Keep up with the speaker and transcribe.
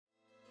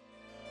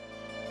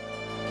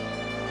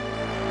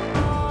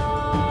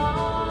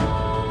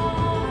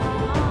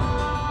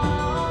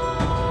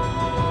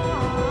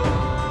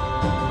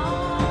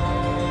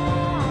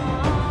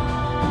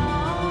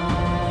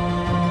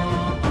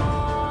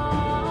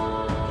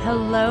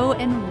Hello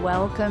and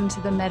welcome to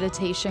the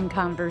Meditation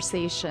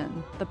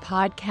Conversation, the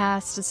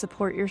podcast to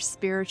support your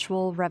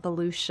spiritual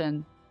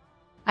revolution.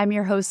 I'm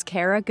your host,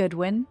 Kara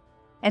Goodwin,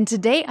 and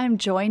today I'm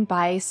joined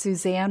by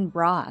Suzanne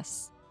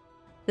Ross.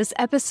 This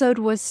episode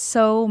was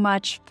so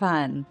much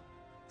fun.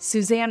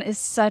 Suzanne is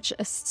such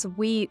a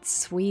sweet,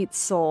 sweet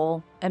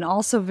soul and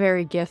also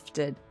very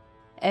gifted.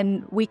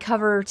 And we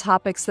cover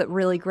topics that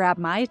really grab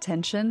my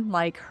attention,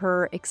 like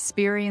her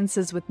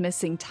experiences with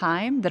missing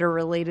time that are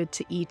related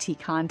to ET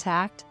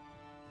contact,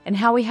 and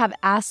how we have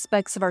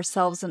aspects of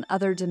ourselves in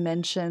other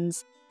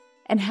dimensions,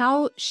 and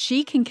how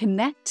she can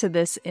connect to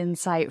this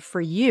insight for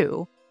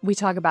you. We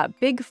talk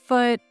about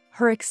Bigfoot,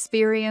 her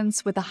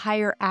experience with a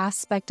higher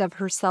aspect of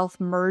herself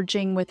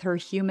merging with her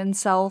human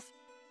self,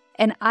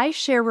 and I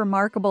share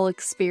remarkable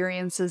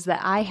experiences that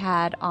I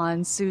had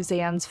on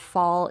Suzanne's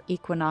fall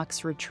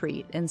equinox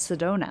retreat in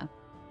Sedona.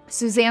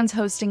 Suzanne's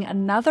hosting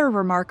another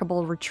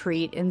remarkable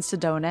retreat in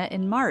Sedona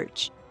in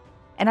March,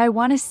 and I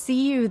want to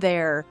see you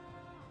there.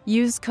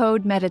 Use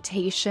code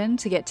MEDITATION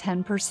to get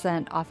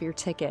 10% off your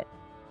ticket.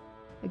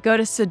 Go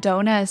to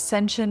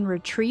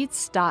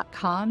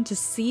SedonaAscensionRetreats.com to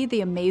see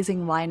the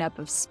amazing lineup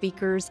of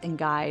speakers and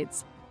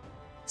guides.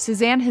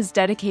 Suzanne has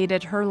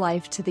dedicated her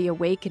life to the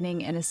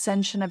awakening and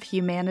ascension of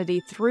humanity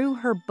through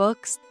her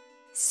books,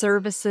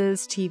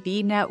 services,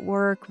 TV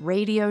network,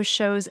 radio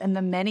shows, and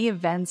the many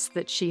events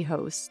that she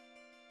hosts.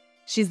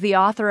 She's the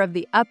author of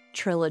the Up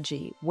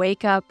trilogy,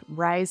 Wake Up,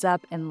 Rise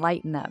Up, and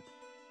Lighten Up.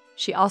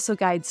 She also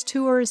guides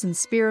tours and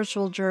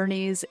spiritual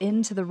journeys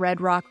into the Red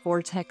Rock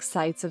Vortex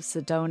sites of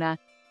Sedona,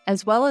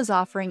 as well as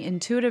offering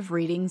intuitive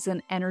readings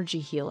and energy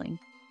healing.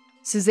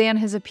 Suzanne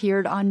has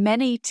appeared on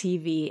many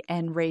TV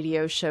and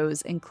radio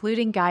shows,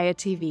 including Gaia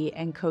TV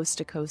and Coast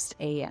to Coast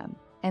AM.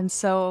 And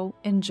so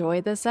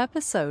enjoy this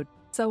episode.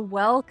 So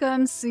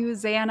welcome,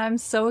 Suzanne. I'm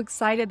so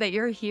excited that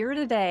you're here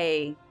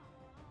today.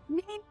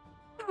 Me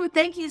too.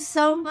 Thank you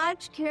so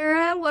much,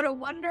 Kara. What a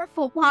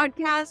wonderful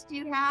podcast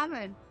you have.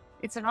 And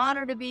it's an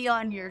honor to be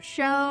on your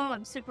show.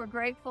 I'm super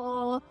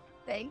grateful.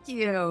 Thank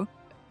you.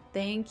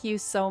 Thank you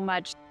so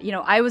much. You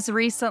know, I was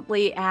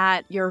recently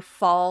at your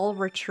fall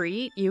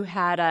retreat. You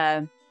had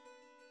an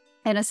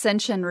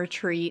ascension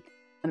retreat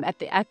at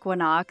the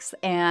equinox,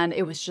 and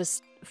it was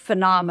just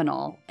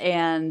phenomenal.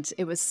 And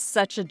it was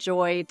such a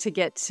joy to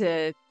get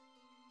to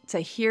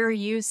hear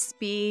you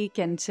speak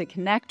and to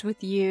connect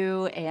with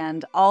you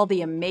and all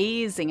the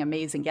amazing,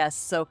 amazing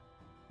guests. So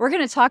we're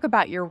going to talk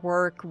about your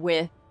work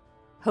with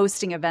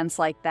hosting events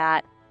like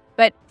that.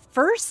 But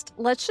first,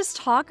 let's just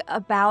talk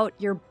about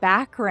your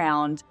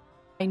background.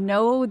 I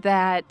know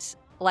that,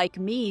 like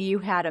me, you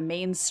had a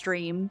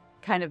mainstream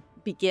kind of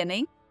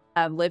beginning,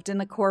 lived in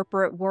the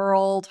corporate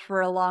world for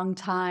a long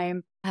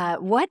time.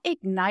 What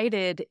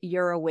ignited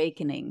your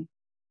awakening?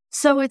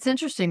 So it's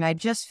interesting. I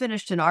just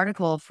finished an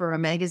article for a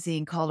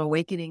magazine called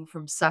Awakening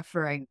from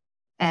Suffering.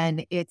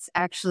 And it's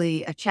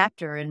actually a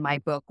chapter in my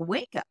book,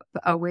 Wake Up,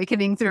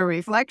 Awakening Through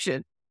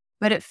Reflection.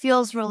 But it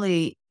feels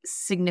really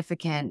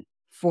significant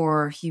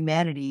for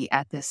humanity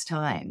at this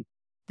time,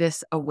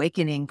 this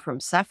awakening from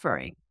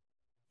suffering.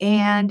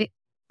 And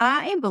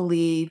I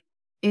believe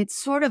it's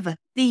sort of a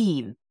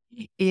theme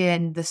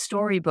in the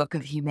storybook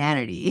of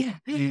humanity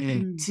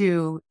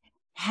to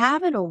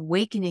have an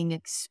awakening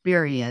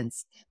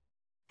experience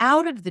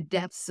out of the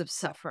depths of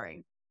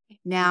suffering.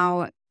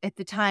 Now, at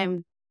the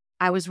time,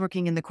 I was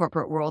working in the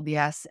corporate world,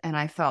 yes, and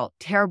I felt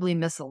terribly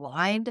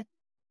misaligned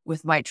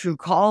with my true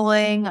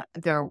calling.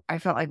 I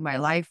felt like my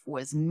life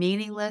was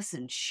meaningless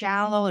and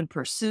shallow in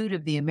pursuit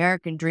of the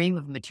American dream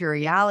of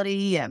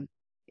materiality. And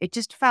it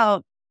just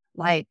felt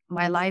like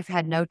my life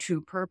had no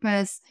true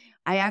purpose.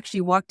 I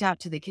actually walked out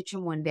to the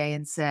kitchen one day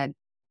and said,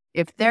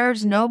 if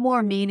there's no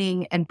more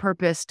meaning and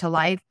purpose to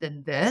life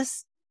than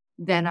this,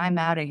 then I'm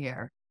out of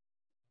here.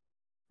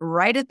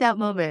 Right at that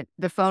moment,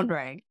 the phone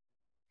rang.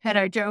 And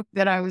I joked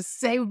that I was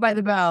saved by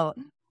the bell.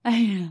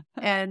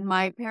 And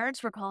my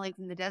parents were calling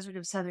from the desert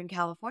of Southern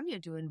California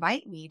to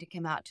invite me to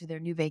come out to their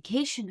new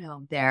vacation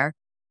home there.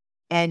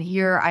 And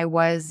here I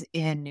was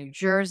in New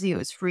Jersey. It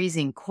was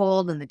freezing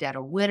cold in the dead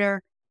of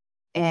winter.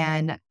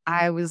 And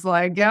I was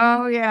like,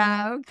 oh,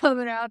 yeah, I'm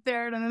coming out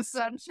there to the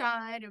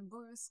sunshine and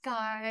blue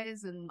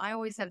skies. And I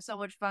always have so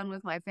much fun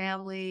with my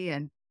family.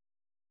 And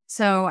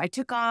so I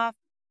took off.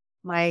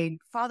 My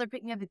father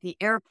picked me up at the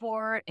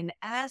airport. And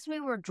as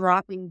we were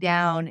dropping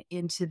down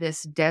into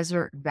this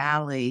desert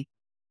valley,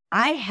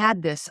 I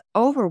had this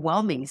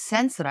overwhelming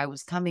sense that I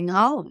was coming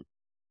home.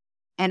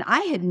 And I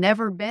had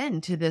never been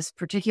to this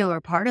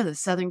particular part of the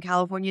Southern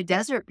California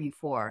desert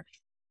before.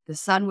 The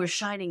sun was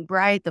shining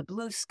bright, the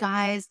blue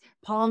skies,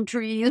 palm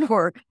trees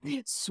were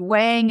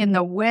swaying in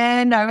the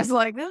wind. I was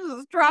like, this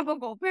is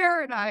tropical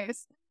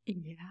paradise.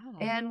 Yeah.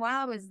 And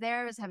while I was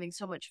there, I was having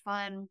so much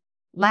fun,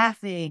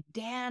 laughing,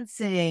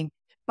 dancing,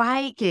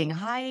 biking,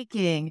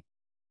 hiking.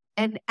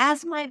 And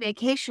as my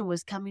vacation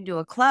was coming to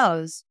a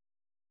close,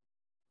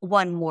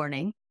 one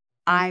morning,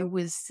 I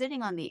was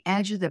sitting on the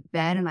edge of the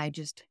bed and I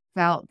just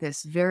felt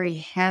this very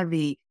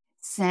heavy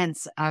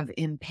sense of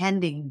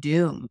impending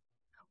doom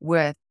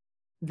with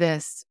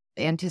this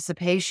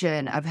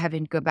anticipation of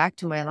having to go back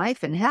to my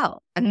life in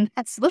hell. And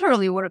that's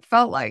literally what it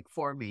felt like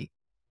for me.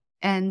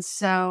 And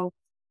so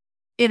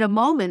in a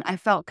moment, I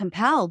felt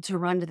compelled to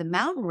run to the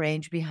mountain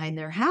range behind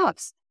their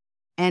house.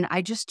 And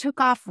I just took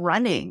off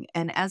running.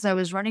 And as I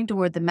was running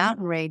toward the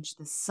mountain range,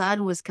 the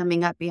sun was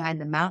coming up behind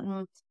the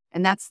mountain.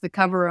 And that's the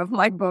cover of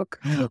my book,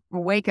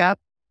 Wake Up,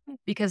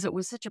 because it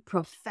was such a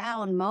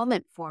profound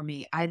moment for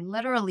me. I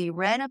literally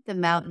ran up the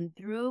mountain,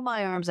 threw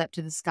my arms up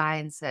to the sky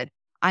and said,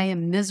 I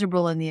am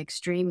miserable in the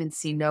extreme and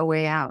see no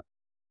way out.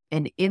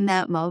 And in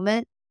that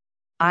moment,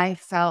 I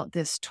felt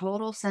this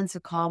total sense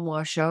of calm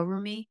wash over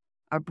me,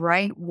 a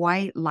bright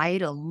white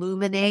light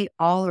illuminate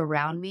all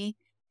around me,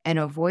 and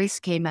a voice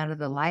came out of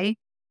the light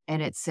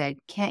and it said,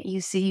 can't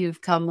you see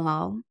you've come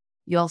home?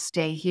 You'll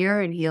stay here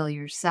and heal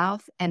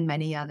yourself and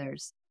many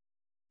others.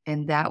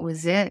 And that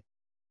was it.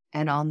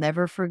 And I'll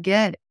never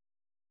forget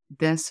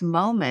this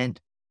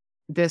moment,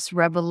 this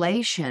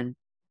revelation.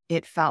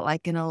 It felt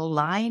like an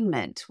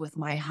alignment with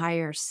my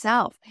higher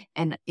self.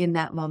 And in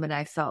that moment,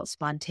 I felt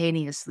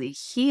spontaneously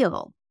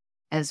healed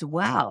as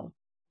well.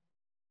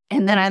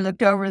 And then I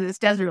looked over this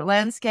desert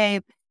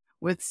landscape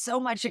with so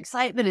much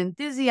excitement and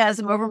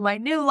enthusiasm over my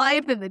new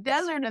life in the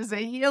desert as a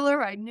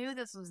healer. I knew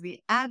this was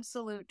the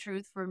absolute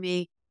truth for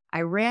me.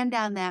 I ran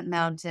down that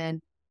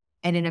mountain,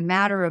 and in a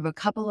matter of a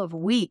couple of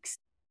weeks,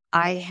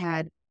 I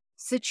had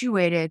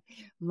situated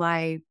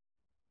my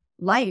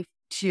life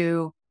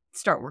to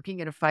start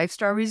working at a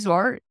 5-star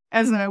resort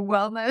as a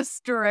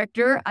wellness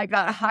director. I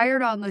got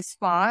hired on the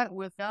spot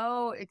with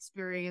no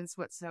experience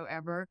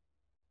whatsoever.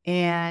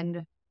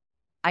 And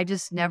I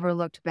just never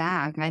looked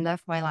back. I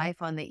left my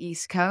life on the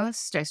East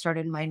Coast. I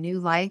started my new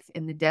life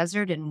in the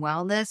desert in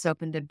wellness,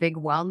 opened a big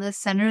wellness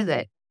center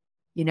that,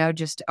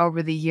 just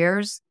over the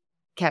years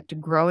kept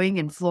growing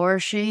and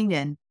flourishing.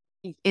 And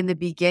in the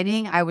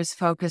beginning, I was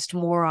focused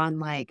more on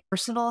like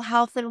personal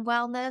health and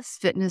wellness,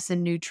 fitness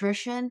and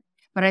nutrition.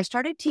 But I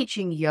started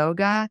teaching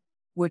yoga,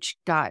 which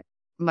got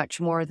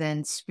much more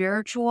than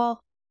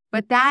spiritual.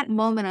 But that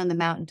moment on the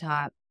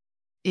mountaintop,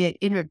 it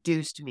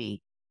introduced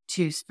me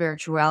to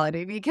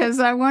spirituality because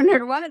I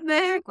wondered what the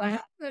heck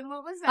happened.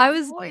 What was that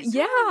voice? What was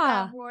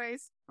that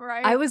voice?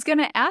 Right. I was going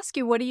to ask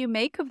you, what do you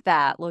make of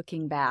that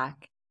looking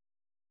back?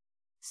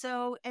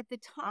 So at the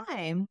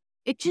time,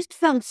 it just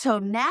felt so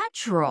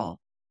natural.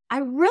 I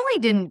really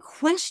didn't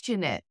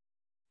question it.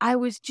 I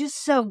was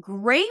just so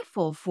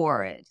grateful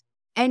for it.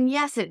 And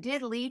yes, it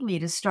did lead me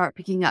to start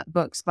picking up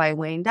books by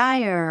Wayne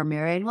Dyer,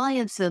 Marianne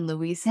Williamson,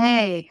 Louise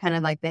Hay, kind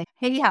of like the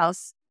Hay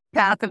House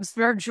path of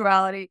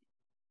spirituality.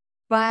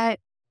 But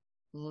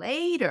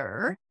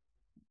later,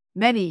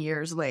 many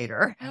years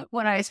later,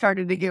 when I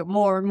started to get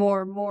more and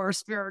more and more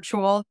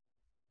spiritual,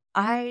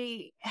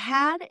 I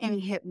had a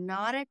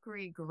hypnotic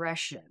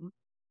regression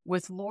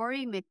with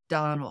Lori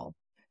McDonald,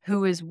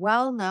 who is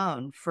well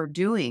known for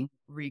doing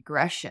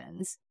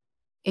regressions.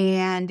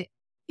 And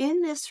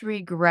in this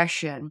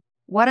regression,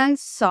 what I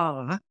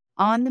saw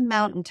on the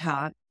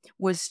mountaintop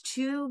was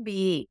two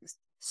beings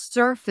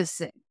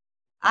surfacing.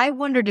 I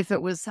wondered if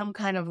it was some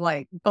kind of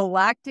like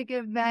galactic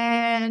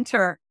event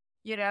or,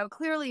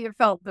 clearly it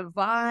felt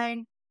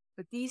divine.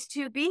 But these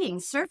two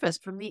beings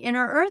surfaced from the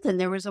inner earth, and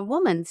there was a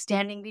woman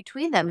standing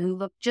between them who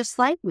looked just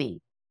like me.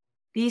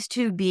 These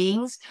two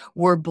beings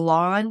were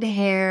blonde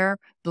hair,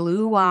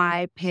 blue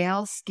eye,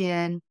 pale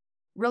skin,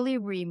 really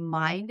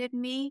reminded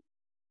me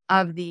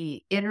of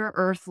the inner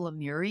earth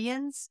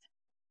Lemurians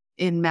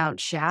in Mount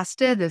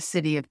Shasta, the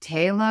city of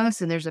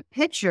Talos. And there's a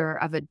picture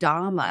of a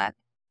Dhamma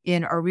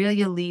in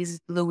Aurelia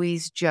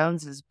Louise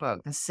Jones's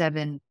book, The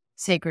 7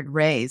 Sacred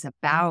Rays,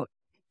 about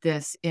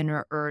this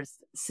inner earth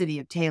city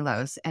of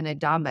Talos and a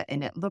Dhamma.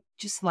 And it looked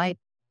just like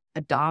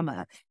a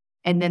Dhamma.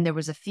 And then there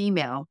was a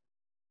female,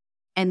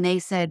 and they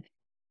said,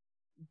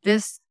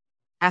 this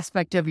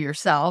aspect of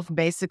yourself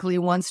basically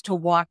wants to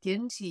walk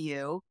into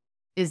you.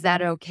 Is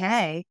that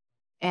okay?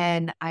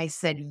 And I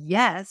said,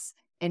 yes.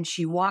 And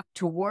she walked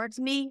towards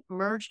me,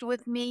 merged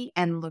with me,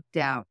 and looked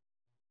out.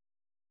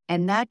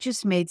 And that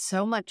just made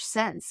so much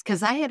sense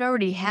because I had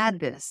already had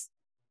this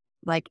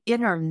like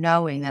inner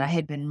knowing that I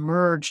had been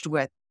merged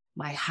with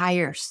my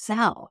higher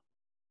self.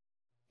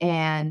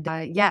 And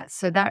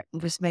so that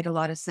just made a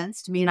lot of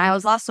sense to me. And I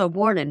was also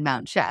born in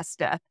Mount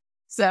Shasta.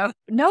 So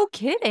no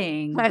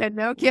kidding.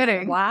 No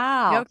kidding.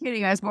 Wow. No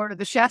kidding. I was born at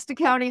the Shasta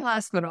County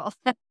Hospital.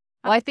 Well,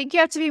 I think you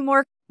have to be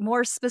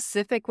more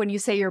specific when you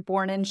say you're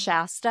born in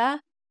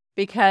Shasta,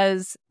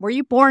 because were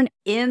you born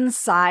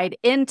inside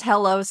in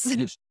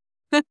Telos?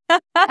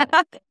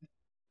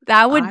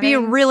 That would be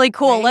really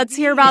cool. Maybe. Let's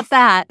hear about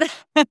that.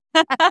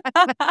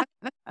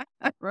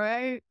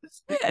 Right.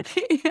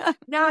 Yeah.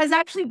 No, I was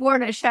actually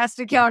born at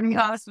Shasta County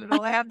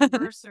Hospital. I have the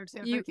birth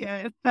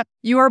certificate.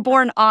 You were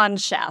born on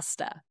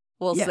Shasta,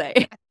 we'll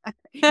say.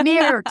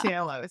 Near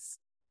Talos.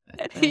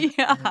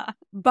 Yeah.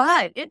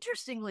 But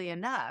interestingly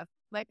enough,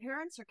 my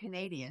parents are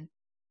Canadian.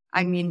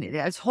 I mean,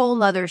 there's a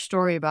whole other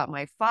story about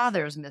my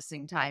father's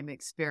missing time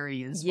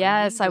experience.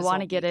 Yes, I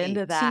want to get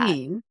into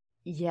that.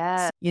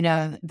 Yes.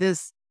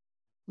 This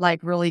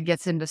like really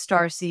gets into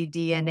starseed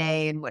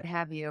DNA and what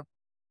have you.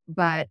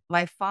 But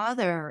my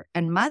father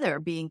and mother,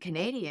 being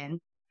Canadian,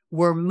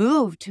 were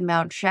moved to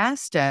Mount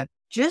Shasta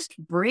just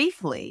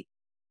briefly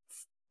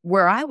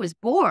where I was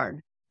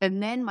born.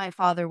 And then my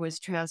father was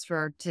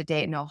transferred to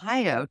Dayton,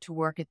 Ohio to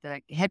work at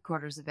the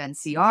headquarters of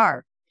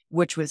NCR,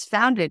 which was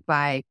founded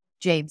by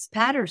James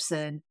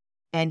Patterson.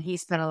 And he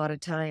spent a lot of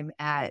time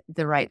at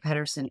the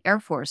Wright-Patterson Air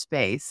Force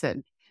Base.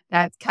 And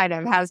that kind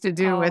of has to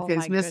do with Oh my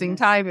his missing goodness.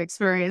 time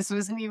experience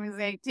when he was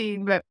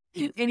 18. But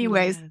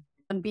anyways, Yeah.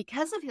 and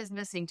because of his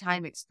missing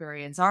time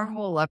experience, our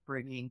whole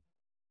upbringing,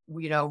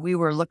 we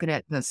were looking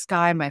at the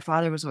sky. My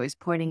father was always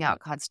pointing out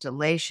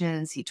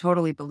constellations. He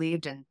totally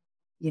believed in,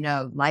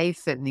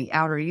 life and the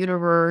outer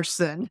universe.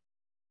 And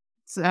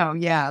so,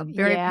 yeah,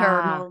 very Yeah.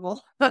 paranormal.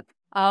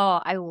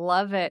 Oh, I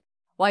love it.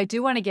 Well, I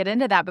do want to get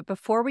into that, but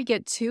before we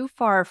get too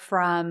far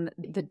from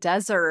the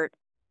desert,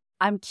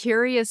 I'm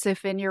curious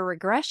if in your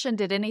regression,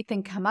 did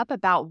anything come up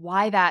about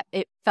why that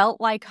it felt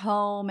like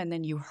home and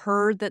then you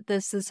heard that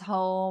this is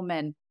home?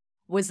 And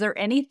was there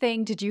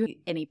anything, did you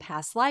any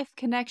past life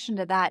connection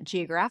to that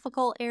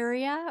geographical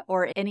area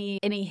or any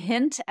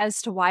hint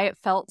as to why it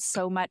felt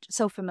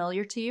so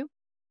familiar to you?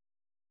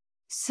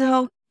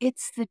 So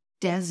it's the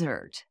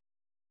desert.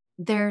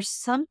 There's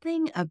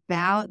something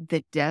about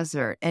the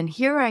desert. And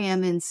here I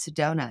am in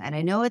Sedona, and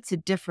I know it's a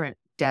different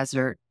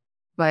desert,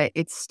 but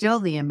it's still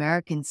the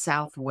American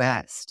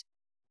Southwest.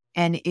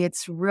 And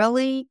it's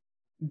really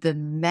the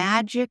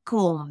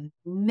magical,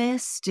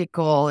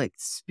 mystical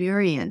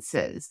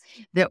experiences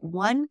that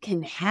one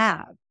can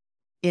have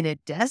in a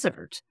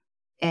desert.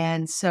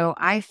 And so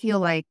I feel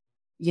like,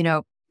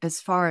 as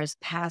far as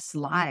past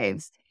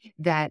lives,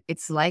 that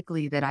it's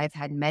likely that I've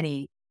had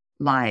many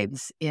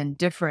lives in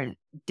different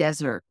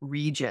desert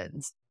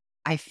regions.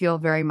 I feel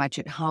very much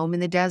at home in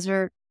the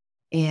desert.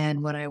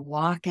 And when I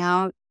walk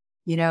out,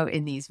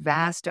 in these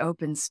vast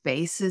open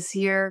spaces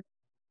here,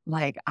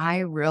 like I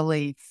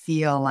really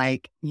feel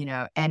like,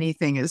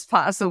 anything is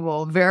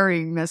possible.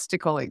 Very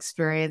mystical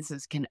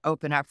experiences can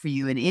open up for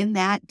you. And in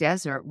that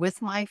desert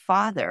with my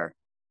father,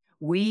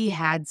 we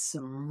had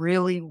some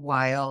really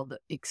wild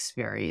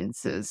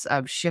experiences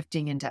of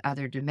shifting into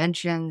other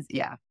dimensions.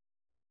 Yeah.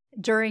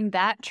 During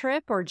that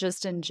trip or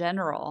just in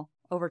general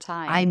over I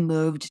time?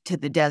 moved to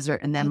the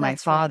desert and Oh, then my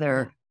that's right. Yeah.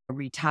 father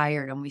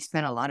retired and we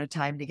spent a lot of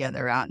time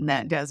together out in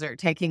that desert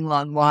taking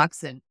long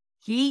walks. And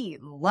he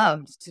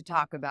loved to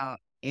talk about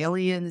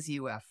aliens,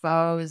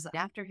 UFOs.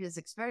 After his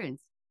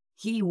experience,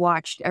 he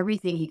watched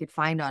everything he could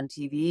find on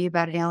TV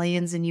about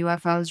aliens and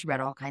UFOs, read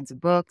all kinds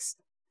of books.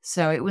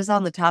 So it was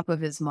on the top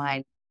of his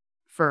mind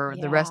for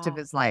the rest of Yeah.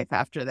 his life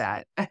after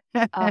that.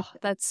 Oh,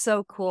 that's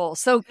so cool.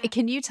 So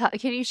can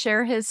you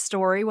share his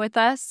story with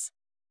us?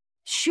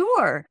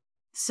 Sure.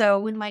 So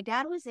when my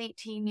dad was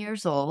 18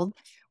 years old,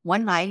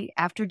 one night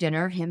after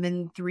dinner, him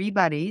and three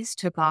buddies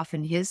took off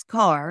in his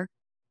car.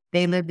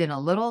 They lived in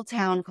a little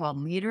town called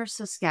Leader,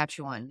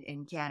 Saskatchewan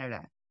in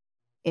Canada.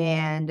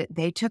 And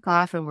they took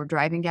off and were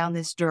driving down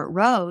this dirt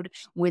road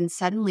when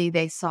suddenly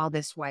they saw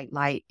this white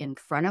light in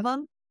front of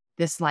them.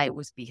 This light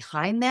was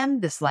behind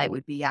them. This light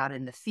would be out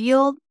in the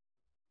field.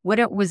 When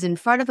it was in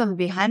front of them and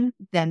behind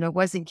them, it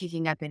wasn't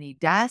kicking up any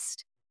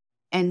dust.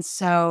 And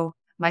so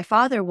my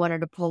father wanted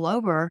to pull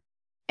over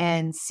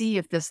and see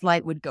if this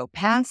light would go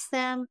past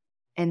them.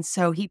 And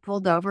so he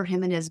pulled over.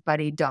 Him and his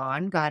buddy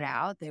Don got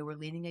out. They were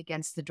leaning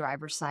against the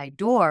driver's side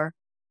door.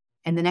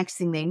 And the next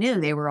thing they knew,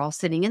 they were all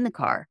sitting in the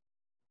car.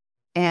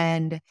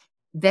 And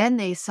then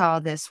they saw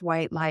this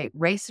white light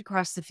race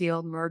across the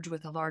field, merge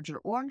with a larger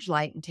orange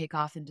light, and take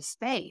off into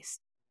space.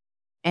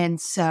 And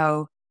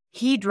so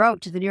he drove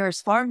to the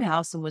nearest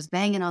farmhouse and was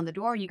banging on the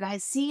door. You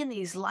guys seeing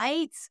these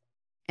lights?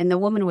 And the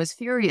woman was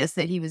furious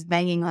that he was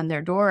banging on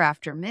their door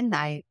after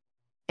midnight.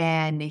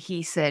 And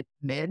he said,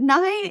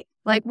 midnight?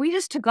 Like, we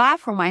just took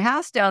off from my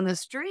house down the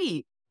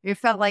street. It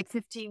felt like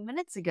 15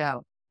 minutes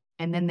ago.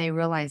 And then they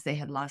realized they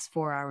had lost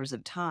 4 hours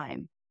of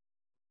time.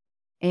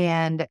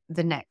 And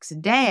the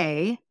next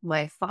day,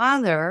 my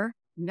father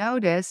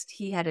noticed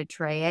he had a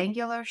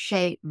triangular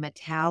shaped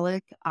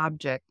metallic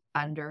object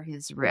under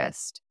his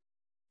wrist.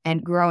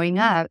 And growing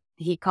up,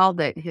 he called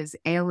it his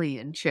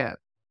alien chip.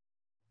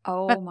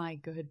 Oh my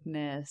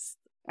goodness.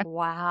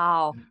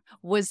 Wow.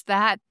 Was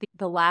that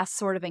the last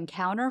sort of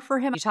encounter for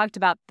him? You talked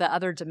about the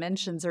other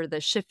dimensions or the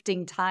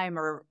shifting time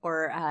or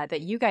that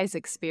you guys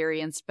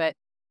experienced, but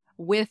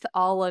with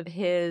all of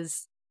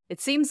his, it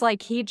seems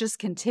like he just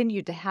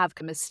continued to have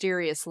a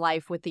mysterious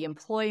life with the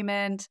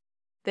employment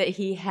that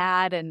he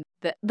had and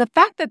the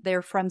fact that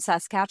they're from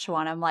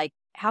Saskatchewan. I'm like,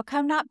 how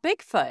come not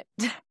Bigfoot?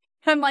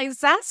 I'm like,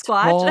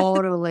 Sasquatch.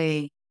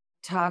 Totally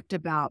talked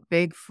about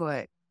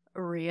Bigfoot.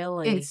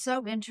 Really? It's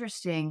so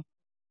interesting.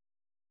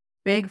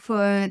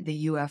 Bigfoot,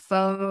 the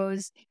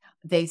UFOs,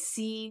 they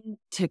seem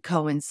to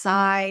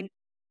coincide.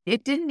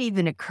 It didn't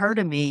even occur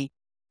to me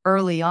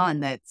early on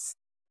that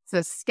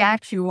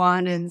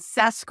Saskatchewan and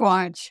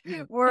Sasquatch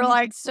were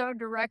like so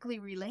directly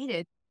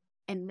related.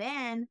 And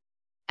then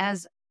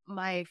as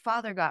my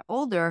father got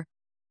older,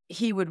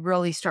 he would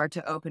really start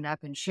to open up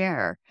and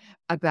share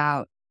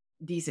about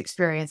these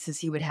experiences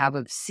he would have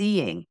of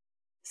seeing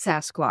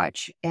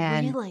Sasquatch.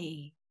 And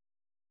Really?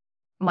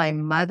 my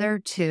mother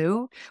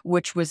too,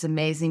 which was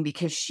amazing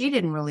because she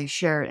didn't really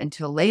share it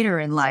until later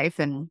in life.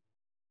 And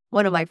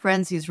one of my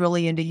friends who's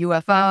really into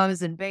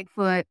UFOs and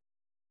Bigfoot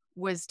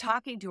was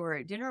talking to her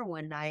at dinner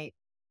one night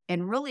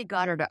and really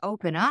got her to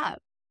open up.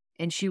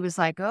 And she was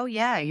like, "Oh,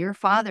 yeah, your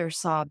father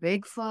saw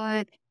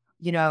Bigfoot.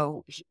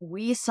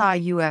 We saw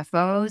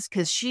UFOs,"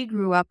 because she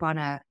grew up on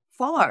a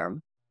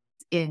farm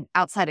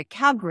outside of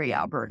Calgary,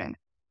 Alberta.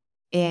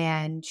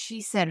 And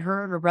she said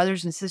her and her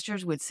brothers and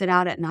sisters would sit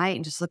out at night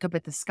and just look up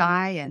at the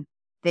sky. And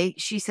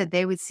she said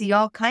they would see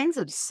all kinds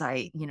of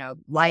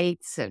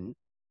lights and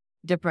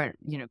different,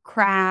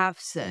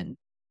 crafts. And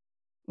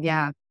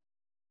yeah.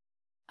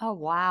 Oh,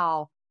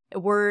 wow.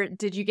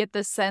 Did you get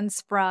the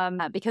sense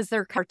from, because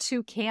there are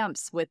two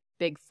camps with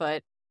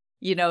Bigfoot,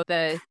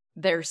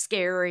 they're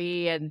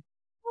scary and,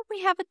 oh,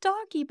 we have a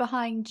doggy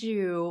behind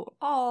you.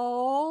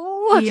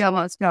 Oh, He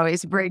almost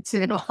always breaks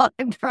in while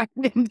I'm trying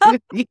to do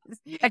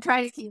these. I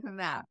try to keep him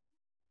out,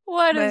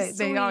 what a but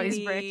they always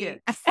break in.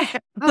 sweetie.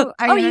 Oh,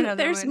 I got another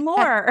There's one.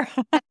 more.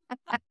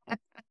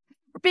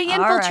 We're being All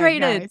right,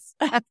 infiltrated.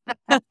 guys.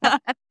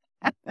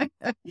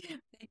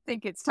 They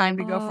think it's time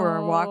to go for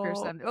a walk or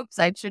Oh. something. Oops,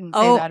 I shouldn't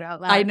say that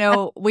out loud. I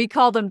know. We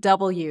call them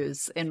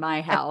W's in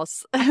my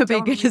house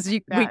because we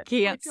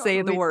can't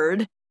say the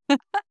word.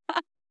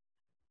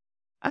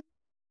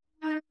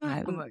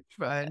 So much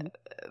fun.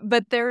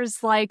 But there's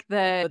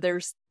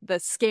there's the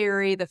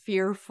scary, the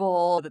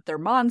fearful, that they're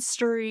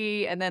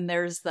monstery, and then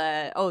there's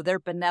they're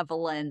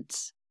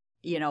benevolent,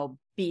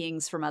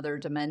 beings from other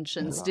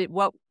dimensions.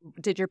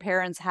 Did your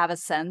parents have a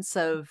sense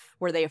of,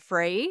 were they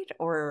afraid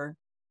or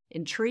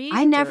intrigued?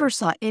 I never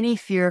saw any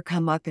fear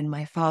come up in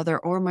my father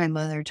or my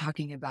mother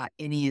talking about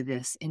any of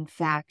this. In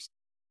fact,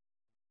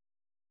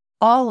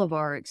 all of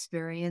our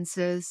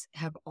experiences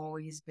have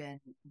always been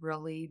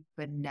really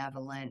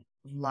benevolent,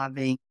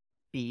 loving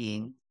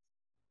beings.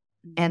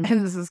 And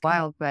this is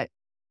wild, but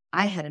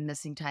I had a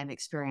missing time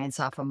experience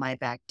off of my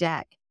back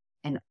deck.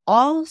 And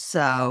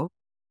also,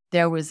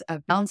 there was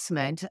an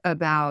announcement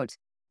about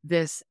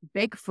this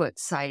Bigfoot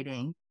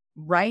sighting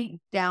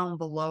right down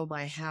below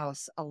my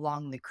house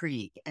along the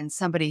creek. And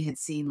somebody had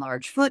seen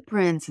large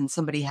footprints and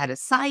somebody had a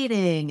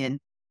sighting. And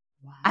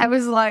I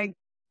was like,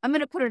 I'm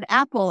going to put an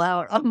apple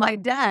out on my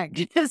deck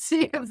to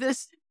see if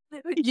this,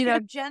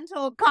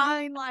 gentle,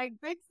 kind, like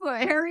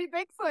Bigfoot, hairy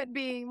Bigfoot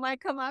being might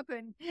come up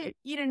and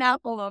eat an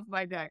apple off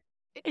my deck.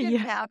 It didn't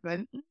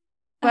happen.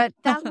 But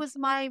that was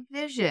my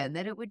vision,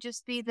 that it would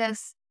just be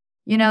this,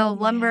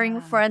 lumbering,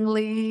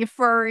 friendly,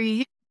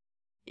 furry,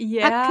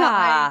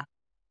 Yeah.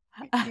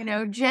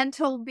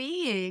 gentle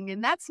being.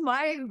 And that's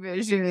my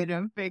vision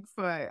of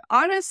Bigfoot,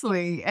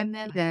 honestly. And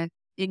then the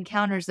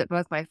encounters that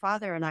both my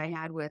father and I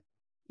had with,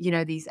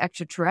 these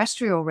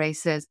extraterrestrial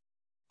races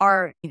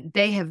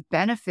they have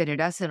benefited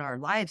us in our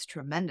lives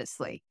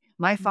tremendously.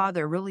 My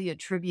father really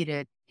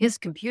attributed his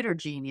computer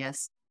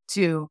genius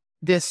to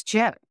this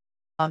chip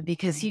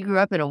because he grew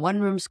up in a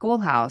one-room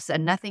schoolhouse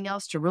and nothing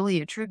else to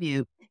really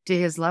attribute to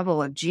his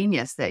level of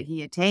genius that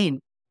he attained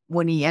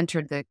when he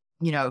entered the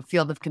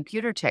field of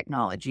computer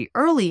technology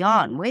early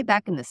on, way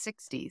back in the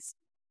 60s.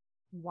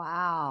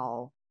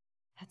 Wow.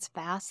 That's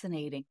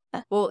fascinating.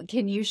 Well,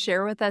 can you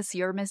share with us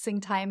your missing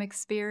time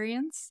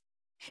experience?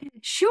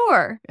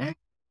 Sure.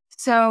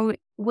 So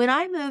when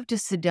I moved to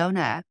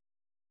Sedona,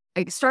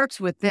 it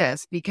starts with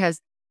this because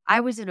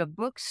I was in a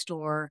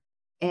bookstore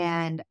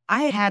and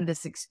I had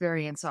this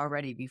experience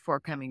already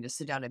before coming to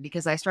Sedona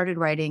because I started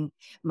writing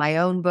my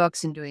own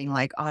books and doing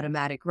like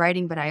automatic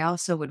writing, but I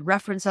also would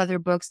reference other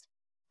books.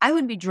 I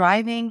would be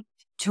driving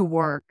to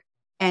work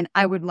and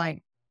I would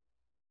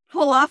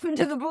pull off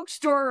into the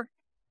bookstore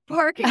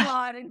parking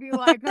lot and be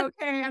like,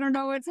 okay, I don't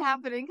know what's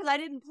happening because I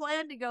didn't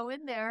plan to go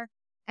in there.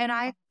 And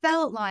I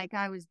felt like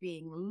I was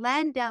being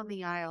led down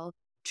the aisle,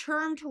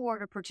 turned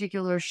toward a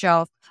particular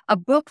shelf. A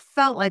book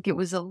felt like it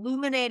was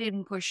illuminated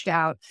and pushed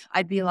out.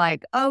 I'd be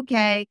like,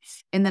 okay.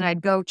 And then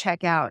I'd go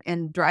check out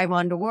and drive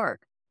on to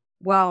work.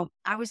 Well,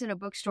 I was in a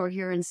bookstore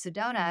here in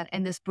Sedona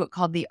and this book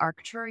called the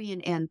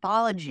Arcturian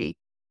Anthology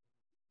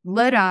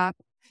lit up.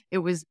 It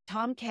was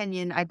Tom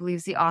Kenyon, I believe,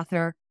 is the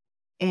author.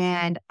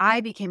 And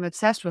I became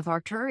obsessed with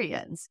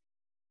Arcturians.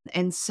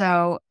 And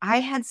so I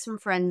had some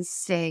friends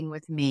staying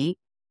with me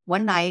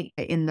one night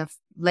in the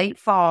late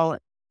fall,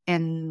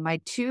 and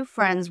my two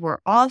friends were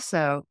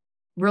also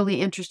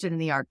really interested in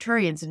the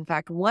Arcturians. In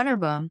fact, one of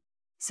them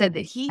said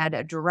that he had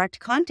a direct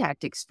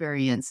contact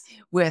experience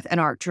with an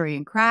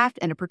Arcturian craft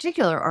and a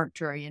particular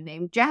Arcturian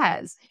named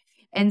Jazz.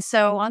 And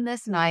so on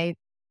this night,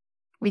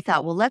 we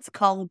thought, well, let's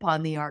call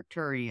upon the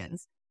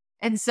Arcturians.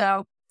 And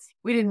so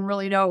we didn't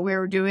really know what we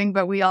were doing,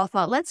 but we all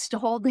thought, let's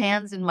hold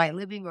hands in my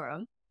living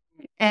room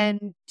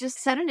and just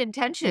set an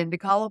intention to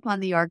call upon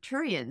the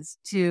Arcturians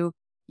to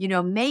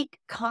make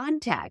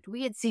contact.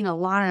 We had seen a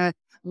lot of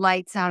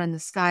lights out in the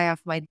sky off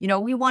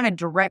we wanted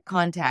direct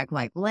contact,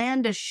 like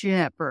land a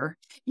ship or,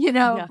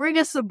 bring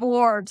us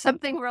aboard,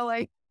 something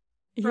really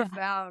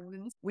profound.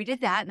 And we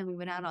did that. And then we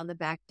went out on the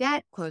back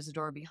deck, closed the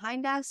door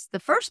behind us. The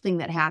first thing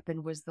that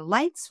happened was the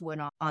lights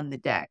went on the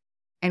deck.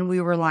 And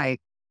we were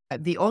like,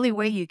 the only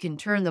way you can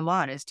turn them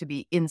on is to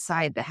be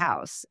inside the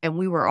house. And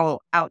we were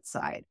all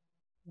outside.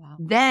 Wow.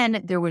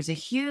 Then there was a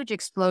huge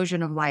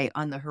explosion of light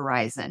on the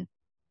horizon.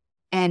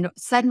 And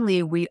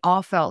suddenly we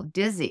all felt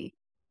dizzy.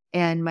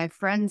 And my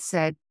friend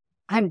said,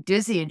 I'm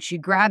dizzy. And she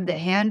grabbed the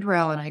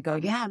handrail and I go,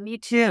 yeah, me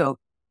too.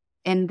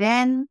 And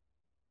then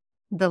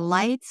the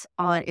lights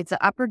on, it's an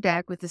upper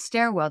deck with a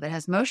stairwell that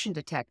has motion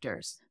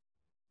detectors.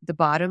 The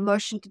bottom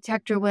motion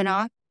detector went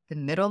off. The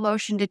middle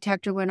motion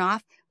detector went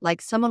off,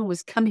 like someone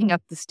was coming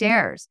up the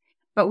stairs,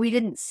 but we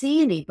didn't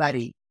see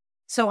anybody.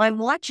 So I'm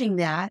watching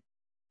that.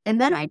 And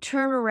then I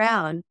turn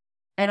around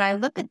and I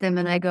look at them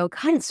and I go,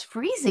 God, it's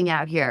freezing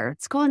out here.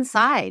 Let's go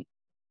inside.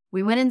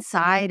 We went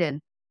inside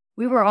and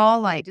we were all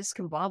like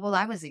discombobulated.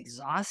 I was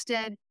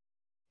exhausted.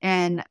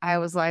 And I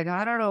was like,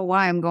 I don't know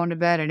why I'm going to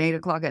bed at 8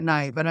 o'clock at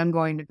night, but I'm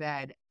going to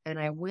bed. And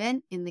I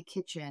went in the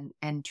kitchen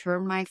and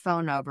turned my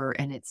phone over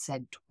and it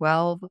said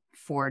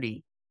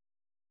 12:40.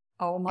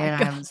 Oh my And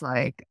God. I was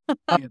like,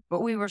 oh.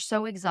 But we were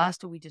so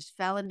exhausted. We just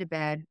fell into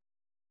bed.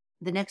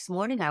 The next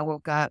morning I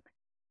woke up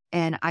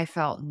and I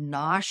felt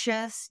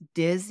nauseous,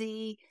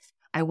 dizzy.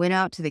 I went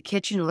out to the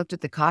kitchen and looked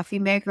at the coffee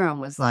maker and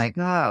was like,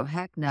 oh,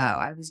 heck no.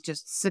 I was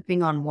just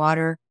sipping on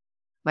water.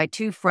 My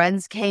two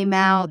friends came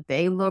out.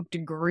 They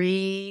looked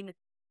green.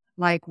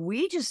 Like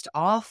we just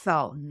all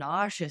felt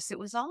nauseous. It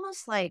was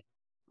almost like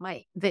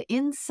the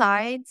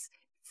insides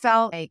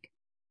felt like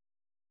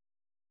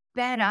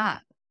fed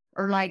up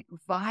or like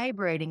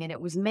vibrating, and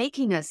it was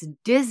making us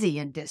dizzy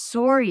and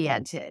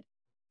disoriented.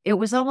 It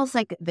was almost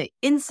like the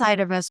inside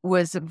of us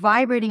was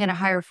vibrating at a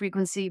higher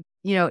frequency.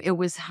 You know, it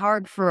was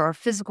hard for our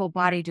physical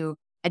body to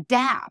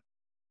adapt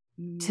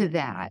to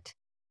that.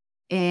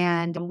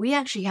 And we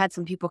actually had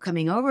some people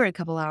coming over in a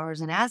couple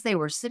hours. And as they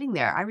were sitting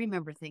there, I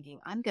remember thinking,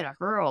 I'm going to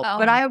hurl. Oh.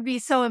 But I would be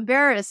so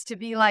embarrassed to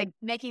be like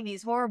making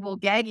these horrible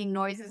gagging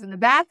noises in the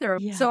bathroom.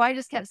 Yeah. So I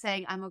just kept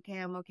saying, I'm okay.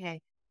 I'm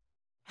okay.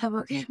 I'm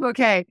okay. I'm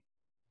okay.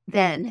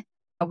 Then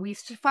we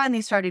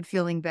finally started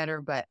feeling better.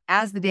 But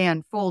as the day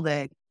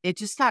unfolded, it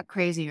just got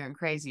crazier and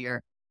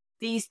crazier.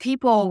 These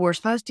people were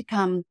supposed to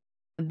come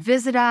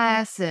visit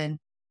us, and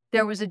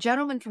there was a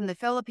gentleman from the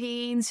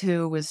Philippines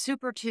who was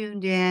super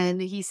tuned in.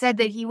 He said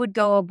that he would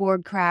go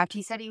aboard craft.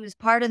 He said he was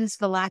part of this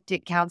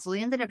Galactic Council.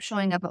 He ended up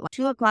showing up at like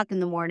 2 o'clock in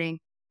the morning.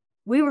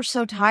 We were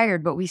so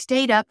tired, but we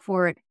stayed up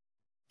for it.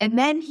 And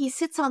then he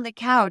sits on the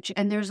couch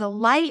and there's a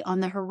light on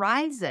the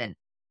horizon.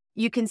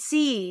 You can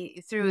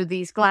see through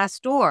these glass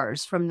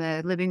doors from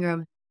the living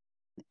room.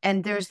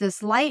 And there's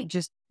this light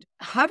just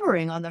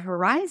hovering on the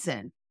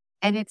horizon.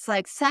 And it's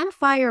like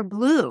sapphire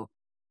blue.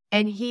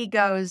 And he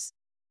goes,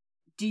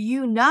 do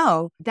you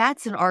know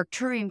that's an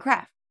Arcturian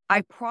craft?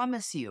 I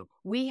promise you,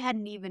 we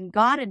hadn't even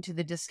gotten to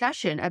the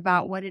discussion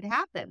about what had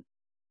happened.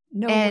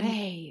 No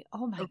way.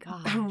 Oh my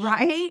gosh.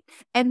 Right?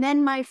 And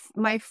then my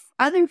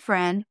other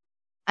friend,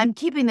 I'm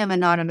keeping them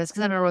anonymous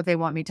because I don't know what they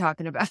want me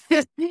talking about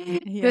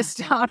this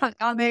stuff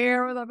on the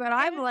air with them, but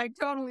I'm like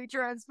totally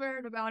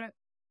transparent about it.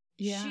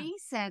 Yeah. She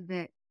said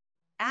that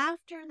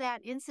after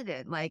that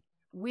incident, like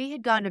we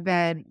had gone to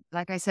bed,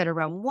 like I said,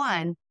 around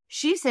 1.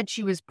 She said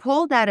she was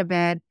pulled out of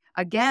bed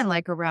again,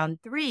 like around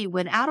 3,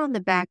 went out on the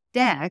back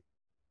deck,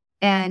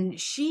 and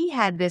she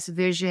had this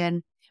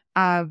vision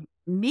of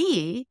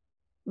me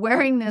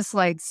wearing this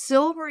like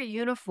silver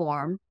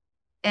uniform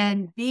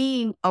and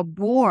being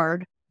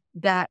aboard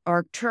that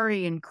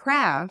Arcturian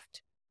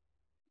craft.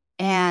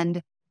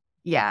 And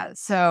yeah,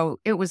 so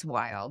it was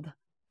wild.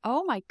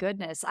 Oh my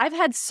goodness. I've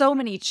had so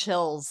many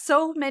chills,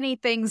 so many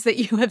things that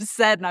you have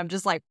said, and I'm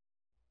just like,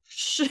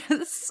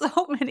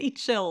 so many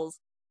chills.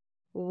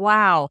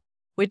 Wow.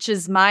 Which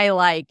is my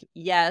like,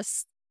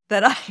 yes,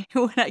 that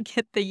when I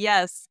get the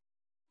yes.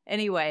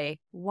 Anyway,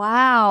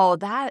 wow,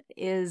 that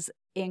is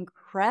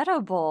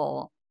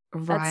incredible.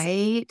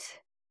 Right?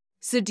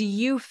 So do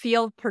you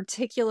feel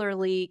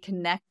particularly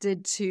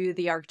connected to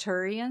the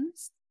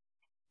Arcturians?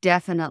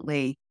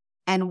 Definitely.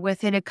 And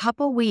within a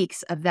couple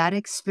weeks of that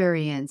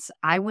experience,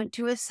 I went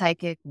to a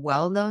psychic,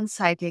 well-known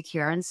psychic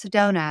here in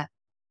Sedona,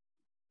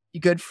 a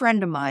good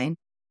friend of mine.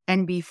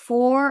 And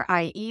before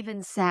I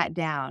even sat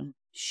down,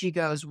 she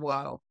goes,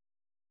 whoa,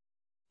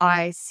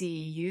 I see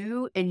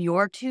you and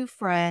your 2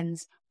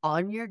 friends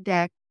on your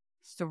deck,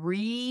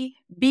 3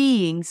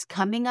 beings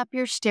coming up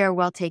your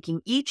stairwell,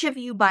 taking each of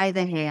you by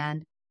the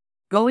hand,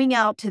 going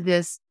out to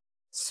this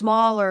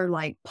smaller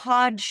like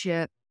pod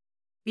ship,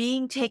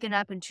 being taken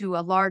up into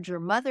a larger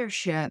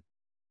mothership,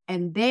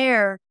 and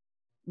they're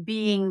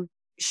being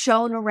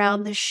shown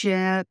around the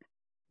ship,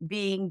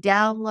 being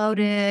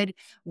downloaded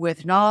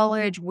with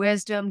knowledge,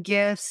 wisdom,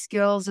 gifts,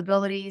 skills,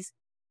 abilities.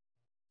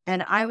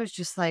 And I was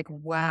just like,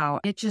 wow,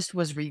 it just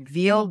was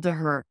revealed to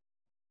her.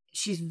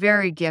 She's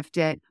very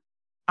gifted.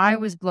 I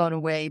was blown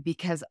away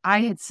because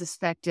I had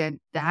suspected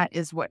that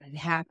is what had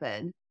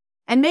happened.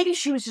 And maybe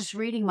she was just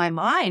reading my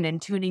mind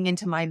and tuning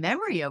into my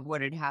memory of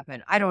what had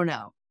happened. I don't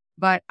know.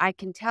 But I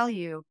can tell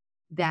you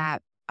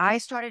that I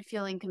started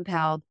feeling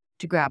compelled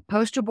to grab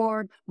poster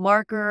board,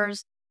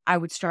 markers. I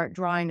would start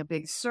drawing a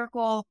big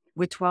circle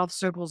with 12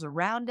 circles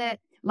around it,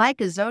 like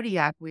a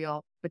zodiac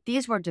wheel. but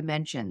these were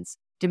dimensions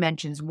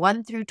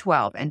 1 through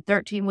 12, and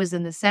 13 was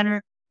in the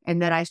center.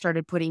 And then I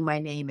started putting my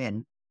name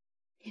in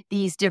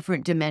these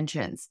different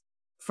dimensions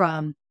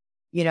from,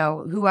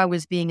 who I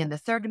was being in the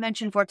third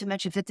dimension, fourth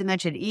dimension, fifth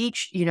dimension.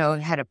 Each,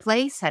 had a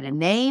place, had a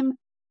name,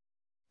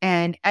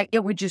 and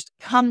it would just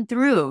come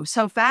through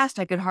so fast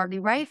I could hardly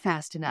write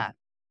fast enough.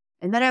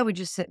 And then I would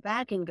just sit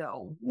back and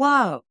go,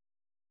 whoa.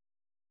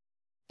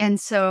 And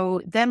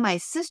so then my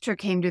sister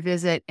came to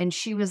visit and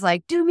she was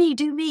like, do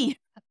me.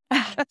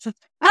 I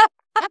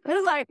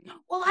was like,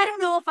 well, I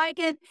don't know if I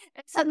can.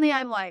 And suddenly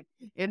I'm like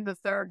in the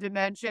third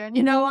dimension,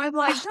 I'm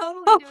like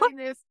totally doing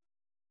this.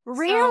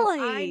 Really?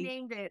 So I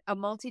named it a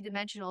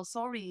multidimensional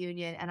soul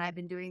reunion. And I've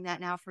been doing that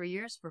now for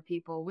years for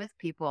people, with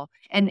people.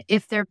 And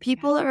if their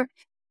people are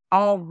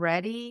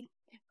already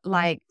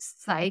like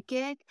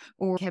psychic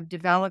or have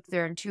developed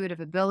their intuitive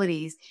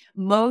abilities,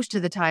 most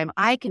of the time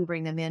I can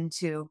bring them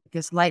into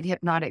this light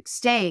hypnotic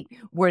state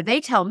where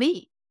they tell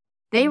me,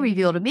 they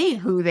reveal to me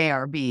who they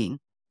are being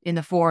in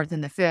the fourth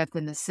and the fifth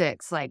and the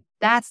sixth. Like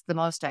that's the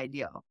most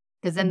ideal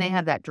because then they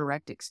have that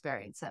direct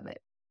experience of it.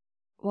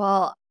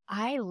 Well,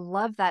 I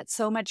love that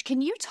so much.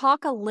 Can you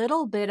talk a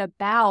little bit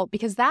about,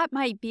 because that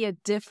might be a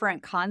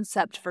different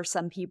concept for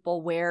some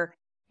people where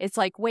it's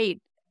like, wait,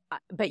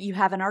 but you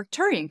have an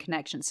Arcturian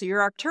connection. So you're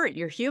Arcturian,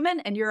 you're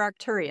human and you're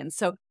Arcturian.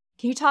 So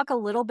can you talk a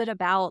little bit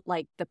about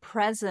like the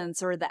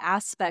presence or the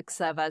aspects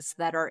of us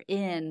that are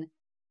in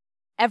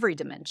every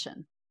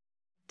dimension?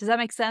 Does that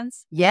make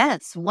sense?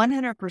 Yes,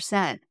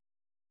 100%.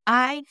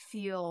 I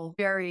feel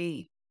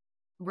very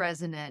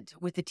resonant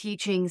with the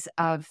teachings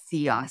of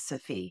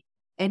Theosophy.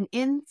 And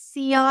in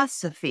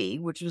Theosophy,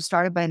 which was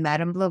started by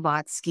Madame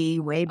Blavatsky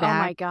way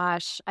back. Oh my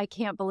gosh. I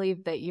can't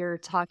believe that you're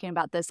talking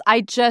about this.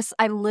 I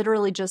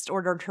literally just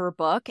ordered her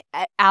book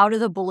out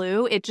of the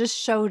blue. It just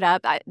showed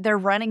up. They're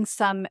running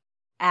some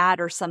ad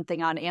or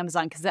something on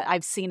Amazon because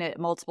I've seen it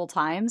multiple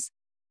times.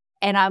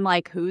 And I'm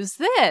like, who's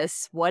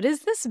this? What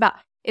is this about?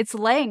 It's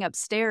laying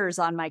upstairs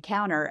on my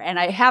counter and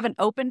I haven't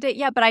opened it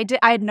yet, but I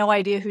had no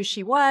idea who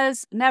she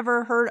was.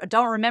 Never heard,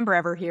 don't remember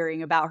ever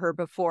hearing about her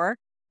before.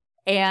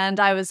 And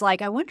I was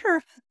like, I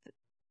wonder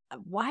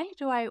why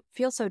do I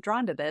feel so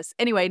drawn to this?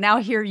 Anyway, now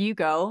here you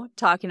go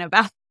talking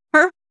about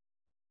her.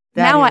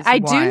 Now I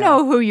do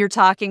know who you're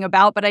talking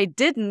about, but I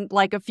didn't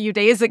like a few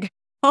days ago.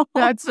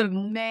 That's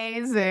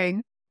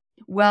amazing.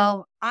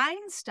 Well,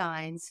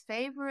 Einstein's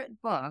favorite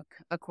book,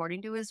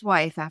 according to his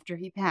wife after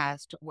he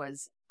passed,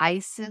 was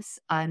Isis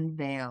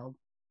Unveiled.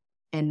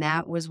 And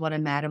that was one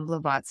of Madame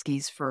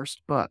Blavatsky's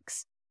first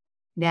books.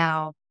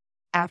 Now,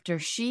 after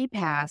she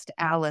passed,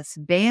 Alice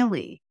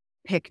Bailey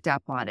picked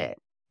up on it.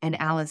 And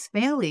Alice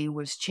Bailey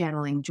was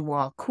channeling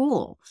Jewel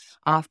Kul,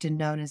 often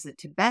known as the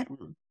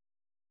Tibetan.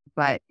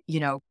 But,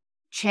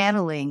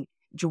 channeling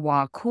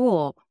Jewel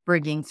Kul,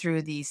 bringing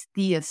through these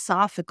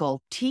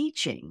theosophical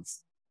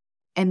teachings.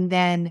 And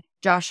then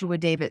Joshua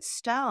David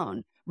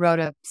Stone wrote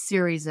a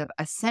series of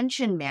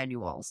ascension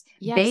manuals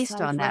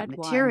based on that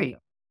material.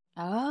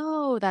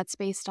 Oh, that's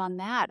based on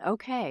that.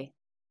 Okay.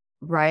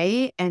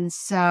 Right. And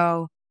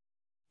so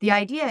the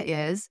idea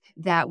is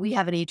that we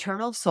have an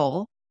eternal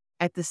soul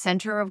at the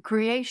center of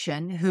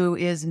creation who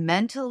is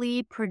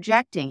mentally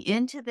projecting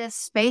into this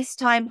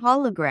space-time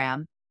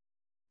hologram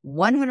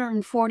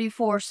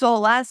 144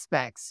 soul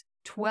aspects,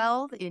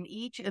 12 in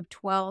each of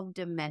 12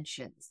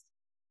 dimensions.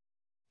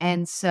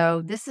 And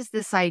so this is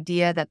this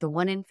idea that the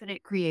one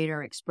infinite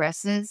creator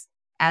expresses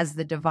as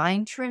the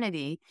divine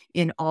trinity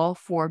in all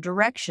four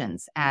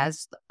directions,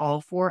 as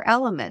all four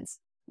elements,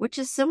 which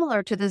is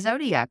similar to the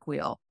zodiac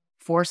wheel.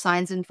 4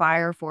 signs in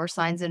fire, 4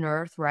 signs in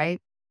earth,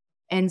 right?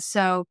 And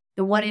so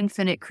the one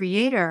infinite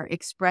creator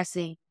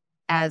expressing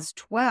as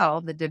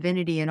 12, the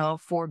divinity in all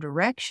four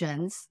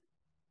directions,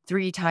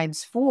 3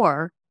 times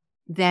 4,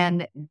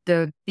 then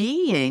the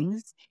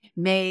beings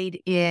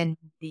made in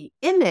the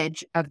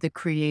image of the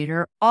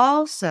creator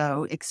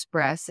also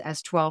express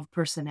as 12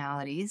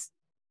 personalities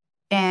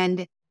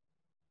and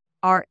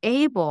are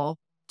able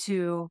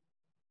to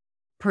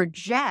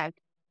project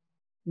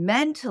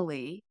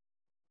mentally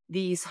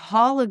these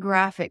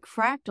holographic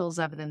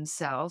fractals of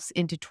themselves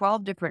into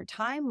 12 different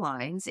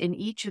timelines in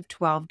each of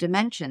 12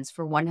 dimensions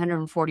for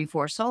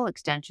 144 soul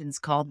extensions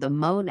called the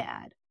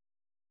monad.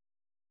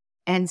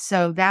 And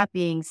so that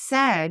being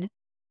said,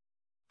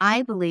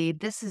 I believe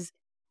this is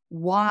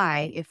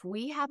why if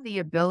we have the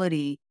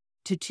ability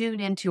to tune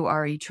into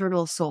our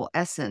eternal soul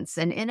essence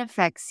and in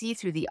effect see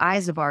through the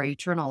eyes of our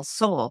eternal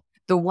soul,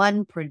 the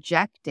one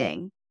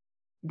projecting,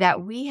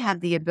 that we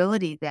have the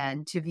ability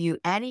then to view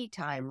any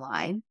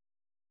timeline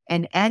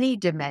and any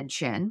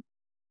dimension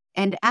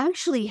and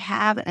actually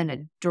have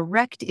a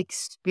direct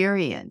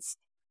experience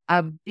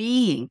of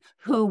being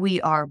who we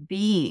are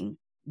being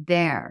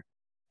there.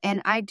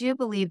 And I do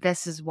believe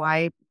this is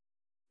why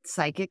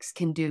psychics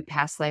can do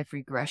past life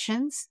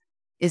regressions,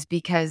 is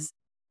because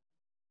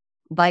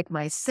like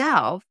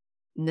myself,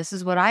 and this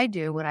is what I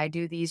do when I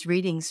do these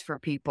readings for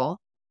people,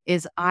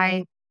 is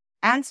I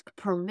ask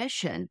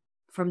permission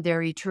from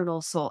their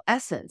eternal soul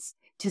essence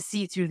to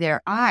see through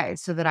their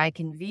eyes so that I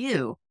can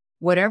view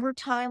whatever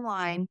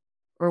timeline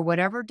or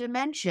whatever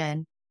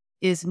dimension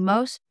is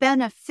most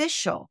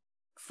beneficial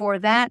for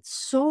that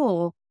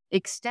soul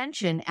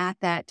extension at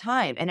that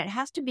time. And it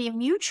has to be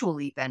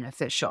mutually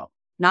beneficial,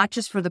 not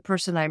just for the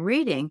person I'm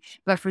reading,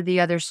 but for the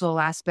other soul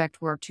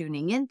aspect we're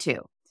tuning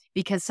into,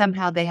 because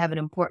somehow they have an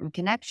important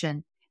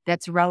connection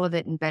that's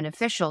relevant and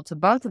beneficial to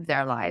both of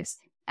their lives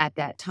at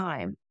that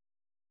time.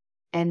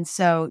 And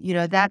so,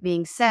 that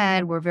being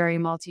said, we're very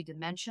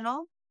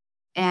multidimensional.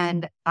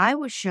 And I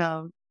was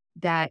shown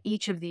that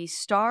each of these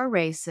star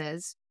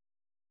races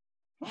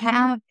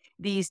have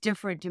these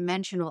different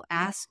dimensional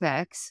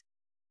aspects,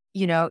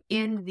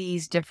 in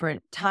these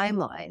different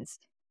timelines.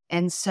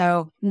 And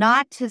so,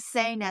 not to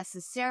say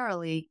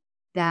necessarily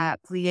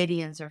that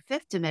Pleiadians are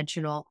fifth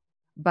dimensional,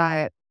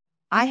 but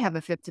I have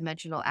a fifth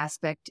dimensional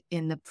aspect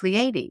in the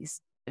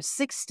Pleiades.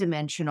 Sixth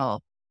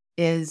dimensional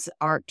is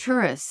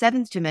Arcturus.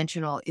 Seventh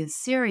dimensional is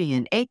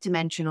Sirian. Eighth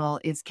dimensional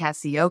is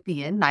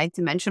Cassiopean. Ninth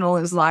dimensional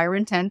is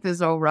Lyran. 10th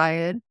is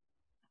Orion.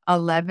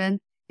 11th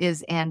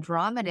is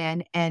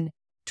Andromedan. And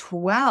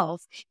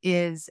 12th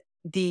is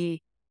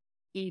the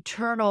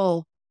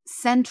eternal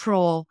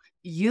central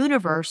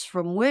universe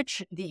from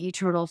which the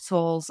eternal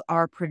souls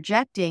are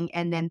projecting.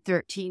 And then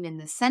 13 in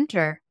the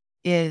center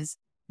is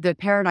the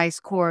paradise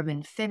core of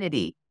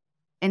infinity.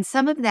 And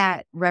some of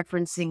that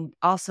referencing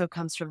also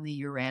comes from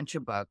the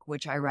Urantia book,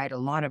 which I write a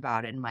lot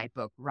about in my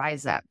book,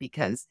 Rise Up,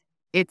 because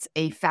it's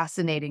a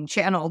fascinating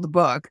channeled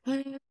book.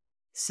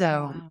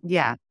 So,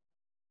 yeah.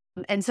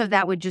 And so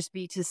that would just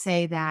be to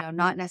say that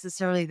not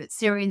necessarily that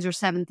Sirians are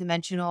seventh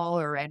dimensional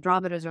or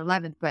Andromedas are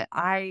 11th, but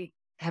I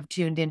have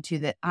tuned into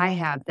that I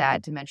have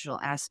that dimensional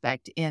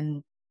aspect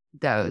in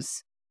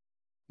those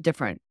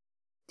different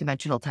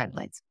dimensional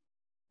timelines.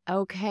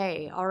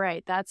 Okay. All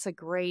right. That's a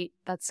great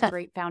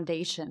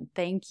foundation.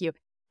 Thank you.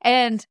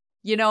 And,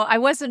 I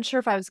wasn't sure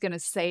if I was going to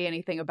say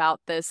anything about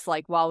this,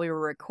 like while we were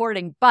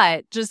recording,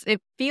 but just, it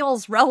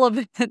feels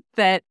relevant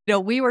that,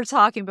 we were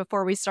talking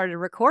before we started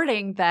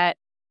recording that,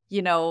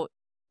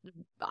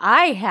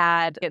 I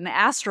had an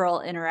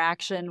astral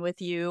interaction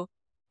with you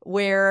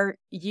where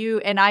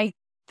and I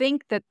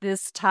think that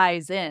this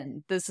ties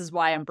in. This is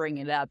why I'm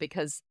bringing it up,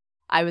 because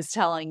I was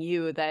telling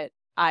you that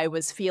I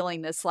was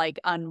feeling this like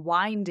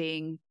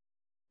unwinding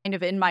kind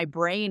of in my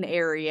brain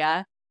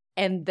area.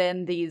 And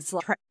then these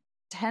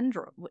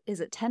is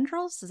it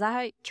tendrils? Is that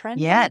how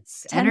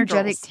Yes,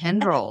 energetic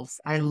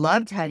tendrils. I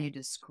loved how you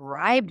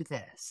described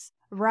this.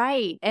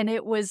 Right. And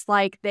it was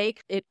like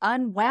it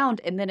unwound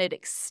and then it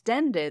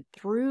extended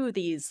through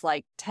these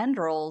like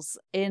tendrils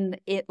in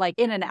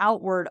and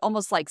outward,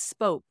 almost like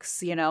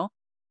spokes,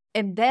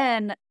 And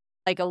then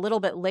like a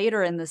little bit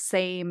later in the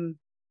same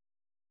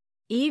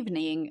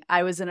evening,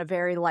 I was in a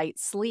very light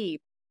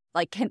sleep,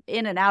 like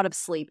in and out of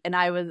sleep. And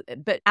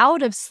but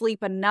out of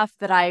sleep enough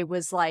that I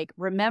was like,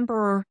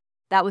 remember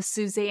that was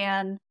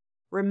Suzanne.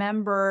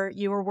 Remember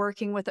you were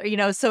working with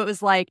her, so it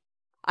was like,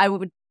 I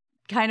would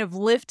kind of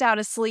lift out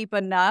of sleep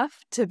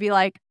enough to be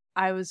like,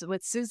 I was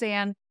with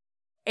Suzanne.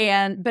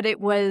 But it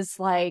was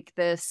like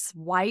this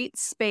white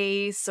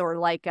space or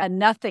like a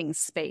nothing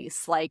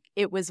space. Like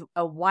it was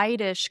a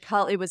whitish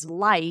color. It was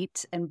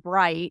light and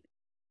bright,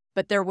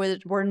 but there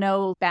were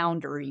no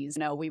boundaries.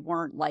 No, we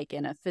weren't like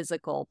in a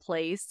physical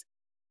place.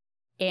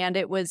 And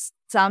it was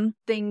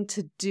something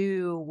to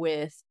do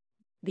with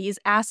these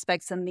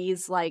aspects and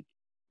these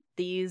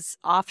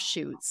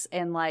offshoots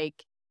and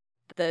like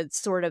the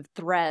sort of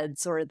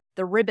threads or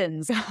the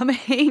ribbons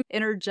coming,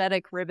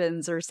 energetic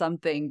ribbons or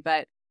something,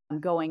 but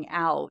going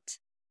out.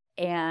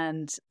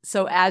 And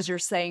so as you're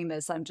saying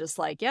this, I'm just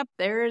like, yep,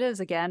 there it is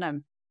again.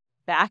 I'm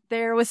back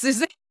there with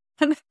Suzanne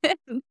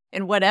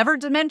in whatever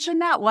dimension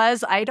that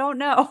was. I don't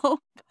know.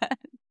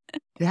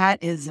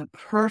 That is a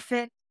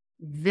perfect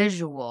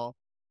visual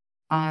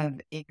of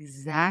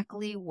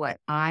exactly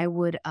what I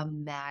would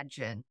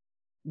imagine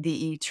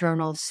the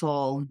eternal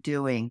soul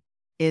doing,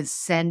 is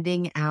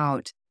sending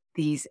out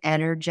these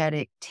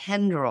energetic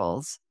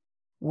tendrils,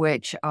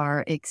 which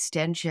are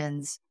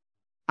extensions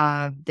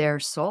of their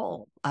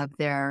soul, of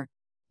their,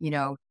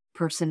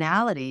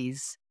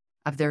 personalities,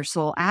 of their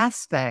soul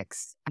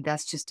aspects.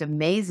 That's just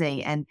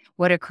amazing. And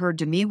what occurred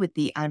to me with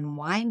the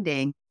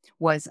unwinding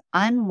was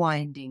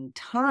unwinding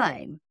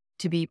time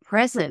to be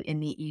present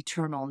in the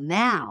eternal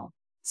now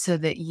so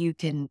that you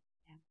can,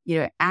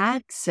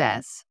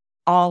 access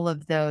all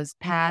of those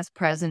past,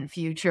 present,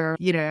 future,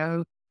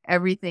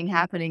 everything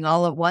happening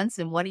all at once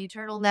in one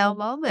eternal now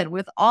moment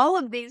with all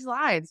of these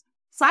lives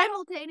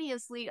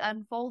simultaneously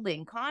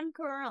unfolding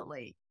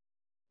concurrently.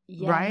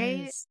 Yes.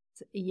 Right?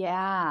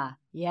 Yeah.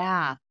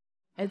 Yeah.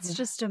 It's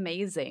just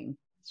amazing.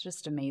 It's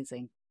just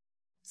amazing.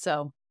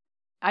 So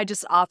I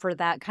just offer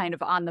that kind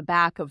of on the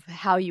back of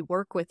how you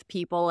work with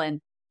people.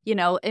 And,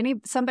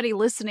 somebody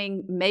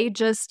listening may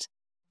just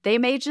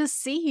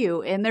see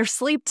you in their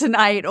sleep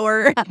tonight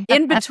or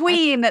in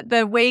between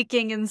the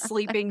waking and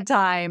sleeping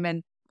time.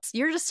 And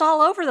you're just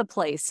all over the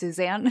place,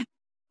 Suzanne.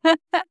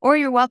 Or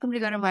you're welcome to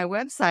go to my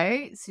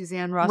website,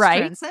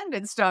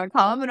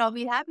 SuzanneRossTranscendence.com, and I'll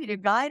be happy to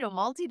guide a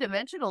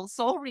multidimensional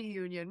soul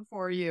reunion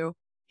for you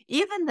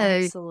Even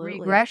the Absolutely.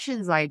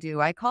 regressions I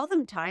do, I call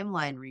them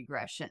timeline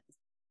regressions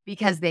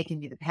because they can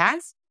be the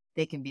past,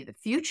 they can be the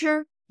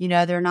future.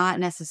 They're not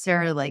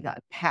necessarily like a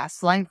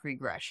past life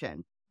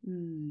regression.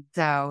 Mm,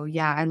 So,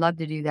 yeah, I love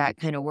to do that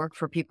kind of work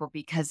for people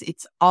because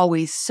it's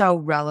always so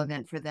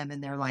relevant for them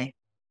in their life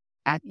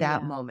at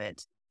that yeah,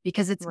 moment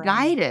because it's right.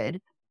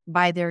 guided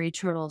by their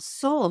eternal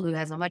soul who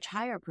has a much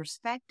higher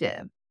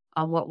perspective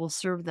on what will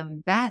serve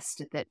them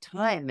best at that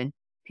time. And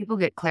people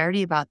get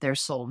clarity about their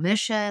soul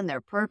mission,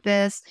 their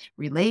purpose,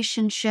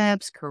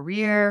 relationships,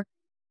 career.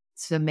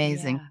 It's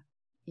amazing. Yeah.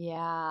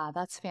 Yeah,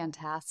 that's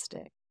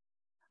fantastic.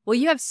 Well,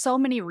 you have so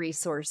many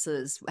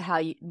resources how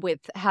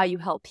you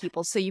help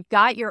people. So you've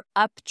got your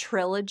Up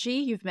trilogy.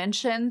 You've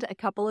mentioned a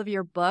couple of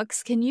your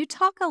books. Can you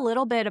talk a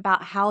little bit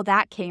about how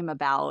that came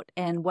about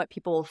and what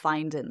people will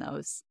find in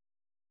those?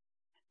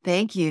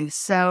 Thank you.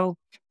 So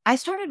I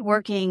started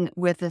working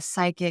with a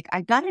psychic.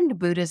 I got into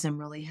Buddhism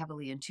really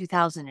heavily in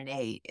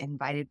 2008,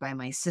 invited by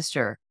my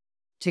sister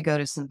to go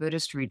to some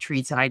Buddhist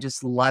retreats, and I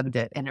just loved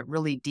it. And it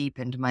really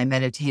deepened my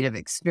meditative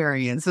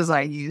experience as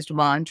I used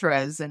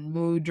mantras and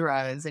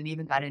mudras and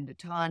even got into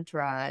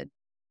Tantra.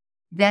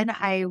 Then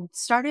I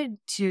started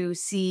to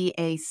see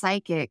a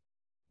psychic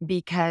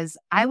because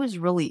I was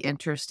really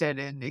interested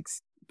in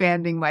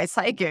expanding my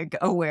psychic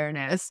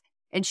awareness.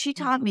 And she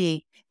taught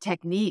me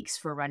techniques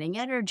for running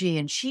energy,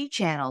 and she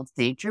channeled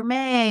Saint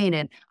Germain.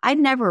 And I'd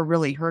never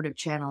really heard of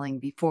channeling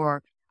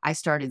before I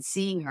started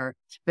seeing her,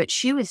 but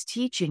she was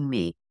teaching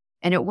me.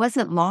 And it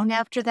wasn't long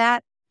after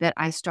that that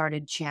I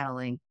started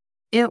channeling.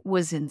 It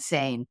was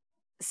insane.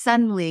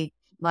 Suddenly,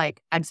 like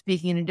I'm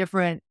speaking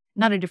in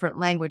not a different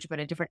language, but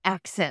a different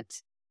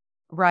accent,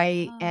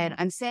 right? And Oh,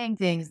 I'm saying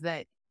things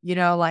that,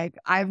 like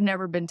I've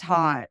never been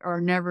taught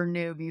or never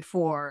knew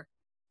before.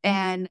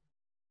 And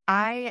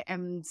I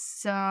am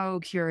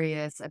so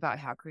curious about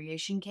how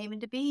creation came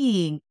into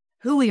being,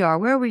 who we are,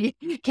 where we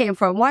came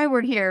from, why we're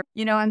here.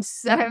 I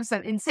have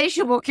some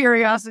insatiable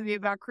curiosity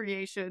about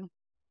creation.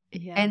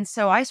 yeah. And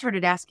so I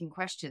started asking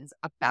questions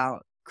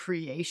about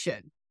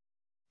creation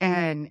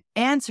and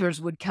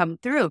answers would come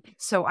through.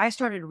 So I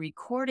started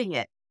recording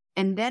it.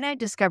 And then I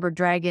discovered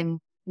Dragon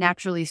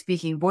naturally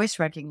speaking voice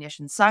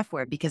recognition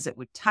software because it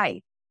would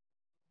type.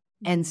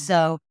 And Mm.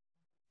 so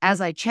as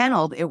I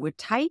channeled, it would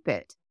type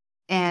it.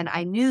 And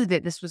I knew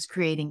that this was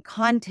creating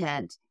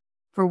content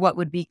for what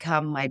would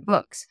become my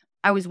books.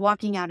 I was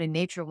walking out in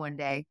nature one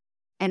day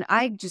and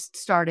I just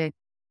started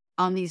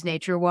on these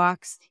nature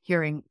walks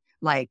hearing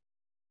like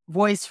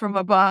voice from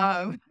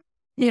above,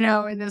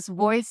 and this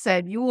voice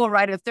said, "You will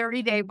write a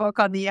 30-day book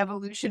on the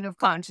evolution of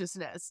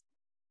consciousness."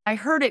 I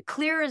heard it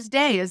clear as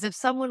day as if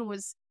someone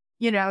was,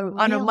 on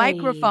a Really?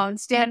 microphone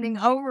standing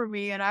over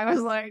me. And I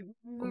was like,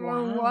 what?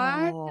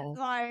 Wow.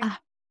 Like, Ah,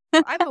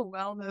 I'm a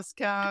wellness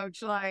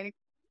coach. Like,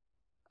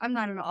 I'm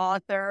not an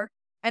author.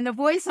 And the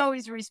voice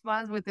always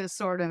responds with this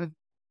sort of,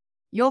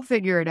 you'll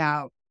figure it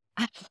out.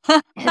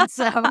 And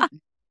so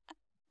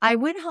I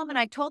went home and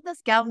I told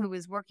this gal who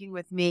was working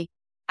with me,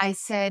 I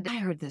said, I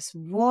heard this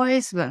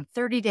voice about a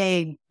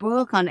 30-day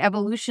book on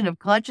evolution of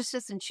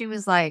consciousness. And she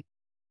was like,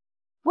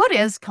 what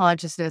is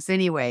consciousness,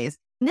 anyways?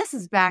 And this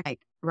is back, like,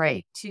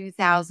 right,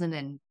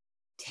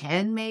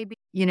 2010, maybe.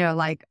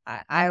 Like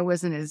I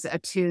wasn't as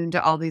attuned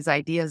to all these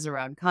ideas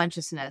around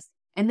consciousness.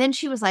 And then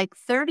she was like,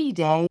 30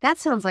 days? That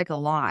sounds like a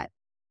lot.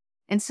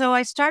 And so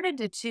I started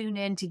to tune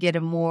in to get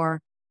a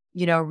more,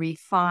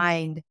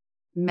 refined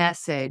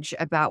message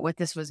about what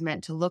this was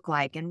meant to look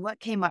like. And what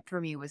came up for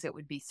me was it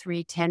would be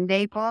 3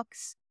 10-day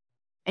books.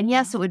 And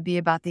yes, it oh, would be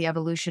about the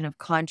evolution of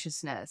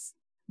consciousness,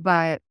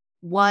 but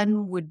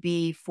one would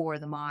be for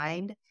the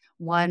mind,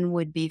 one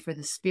would be for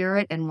the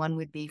spirit, and one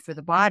would be for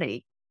the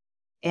body.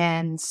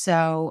 And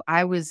so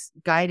I was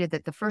guided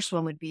that the first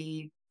one would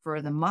be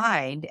for the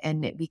mind.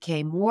 And it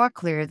became more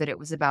clear that it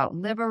was about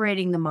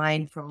liberating the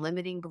mind from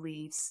limiting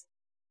beliefs.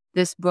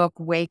 This book,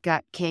 Wake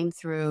Up, came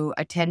through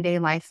a 10-day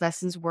life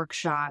lessons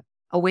workshop,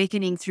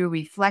 awakening through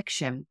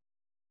reflection.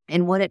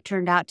 And what it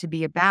turned out to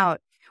be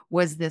about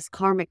was this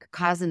karmic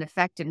cause and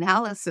effect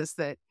analysis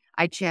that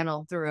I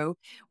channeled through,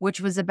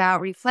 which was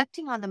about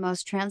reflecting on the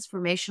most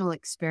transformational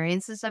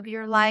experiences of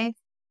your life,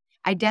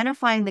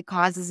 identifying the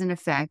causes and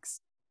effects,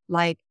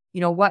 like,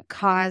 what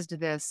caused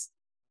this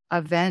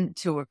event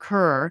to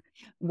occur?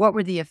 What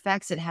were the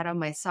effects it had on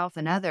myself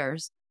and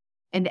others?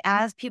 And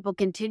as people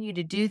continue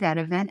to do that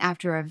event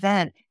after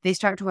event, they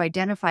start to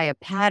identify a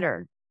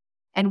pattern.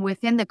 And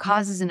within the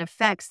causes and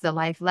effects, the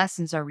life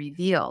lessons are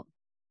revealed.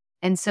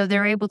 And so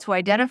they're able to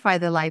identify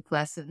the life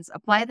lessons,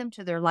 apply them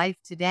to their life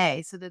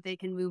today so that they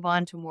can move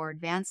on to more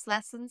advanced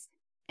lessons.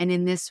 And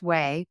in this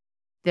way,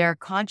 they're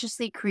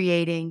consciously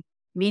creating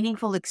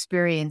meaningful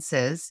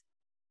experiences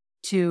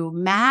to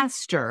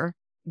master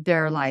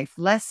their life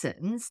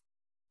lessons.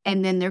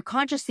 And then they're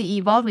consciously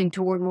evolving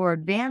toward more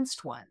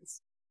advanced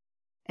ones.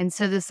 And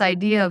so this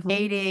idea of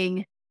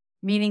creating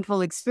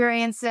meaningful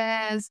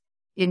experiences,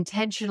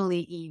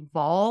 intentionally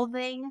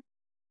evolving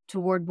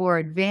toward more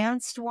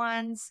advanced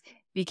ones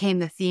became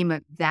the theme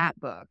of that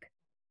book.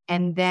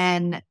 And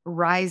then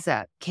Rise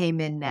Up came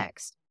in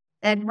next.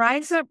 And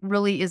Rise Up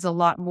really is a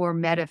lot more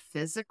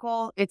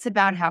metaphysical. It's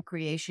about how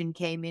creation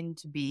came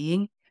into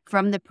being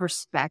from the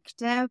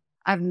perspective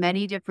of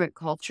many different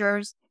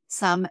cultures,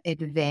 some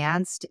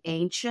advanced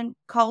ancient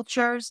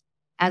cultures,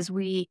 as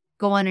we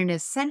go on an a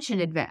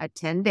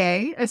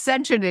 10-day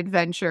ascension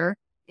adventure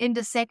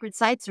into sacred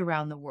sites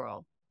around the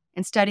world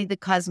and study the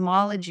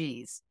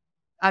cosmologies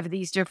of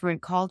these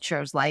different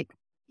cultures like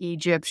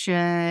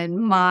Egyptian,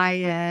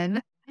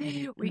 Mayan.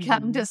 We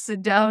come to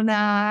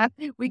Sedona.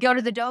 We go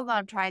to the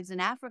Dogon tribes in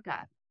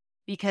Africa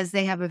because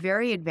they have a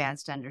very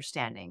advanced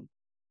understanding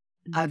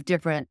of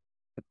different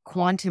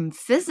quantum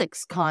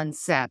physics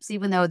concepts,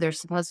 even though they're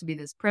supposed to be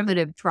this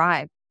primitive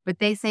tribe. But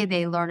they say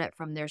they learn it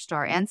from their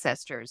star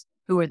ancestors,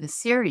 who are the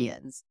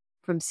Syrians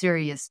from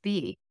Sirius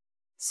B.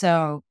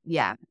 So,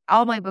 yeah,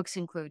 all my books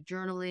include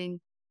journaling,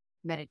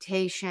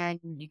 meditation.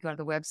 You go to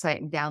the website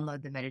and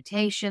download the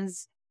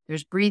meditations.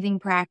 There's breathing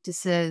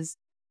practices.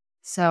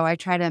 So I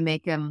try to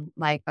make them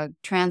like a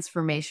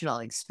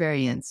transformational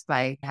experience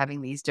by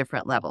having these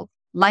different levels.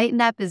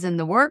 Lighten Up is in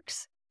the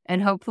works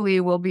and hopefully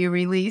will be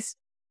released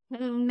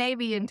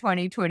maybe in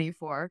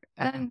 2024.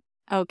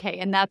 Okay.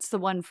 And that's the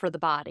one for the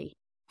body.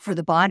 For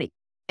the body.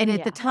 And at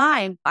Yeah. the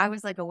time, I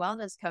was like a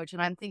wellness coach,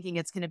 and I'm thinking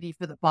it's going to be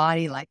for the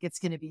body, like it's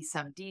going to be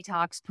some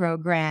detox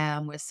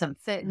program with some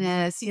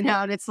fitness,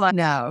 and it's like,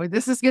 no,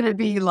 this is going to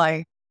be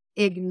like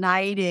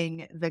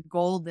igniting the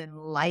golden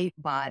light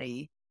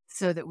body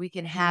so that we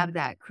can have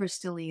that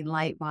crystalline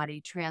light body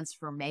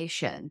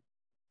transformation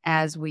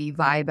as we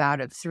vibe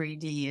out of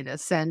 3D and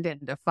ascend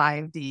into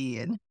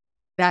 5D. And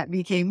that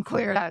became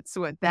clear. That's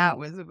what that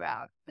was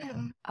about.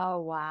 Oh,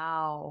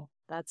 wow.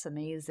 That's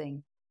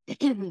amazing.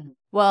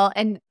 Well,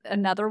 and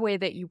another way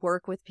that you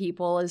work with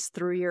people is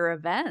through your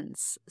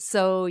events.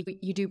 So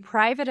you do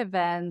private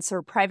events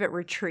or private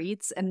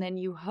retreats, and then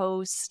you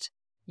host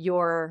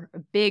your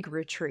big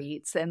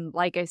retreats. And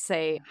like I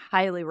say,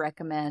 highly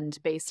recommend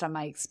based on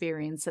my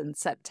experience in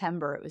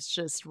September. It was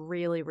just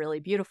really, really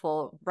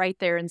beautiful right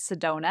there in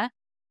Sedona.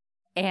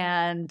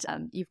 And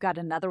you've got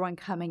another one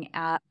coming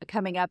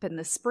up in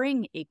the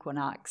spring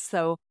equinox.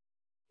 So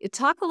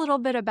talk a little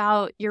bit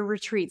about your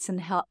retreats and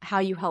how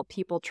you help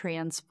people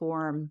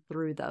transform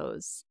through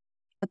those.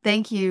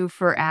 Thank you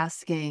for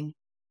asking.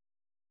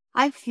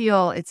 I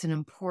feel it's an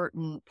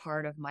important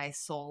part of my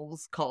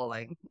soul's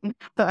calling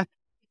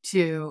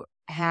to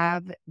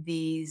have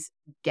these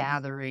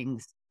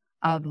gatherings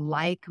of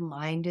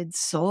like-minded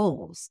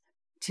souls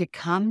to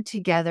come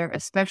together,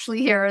 especially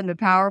here in the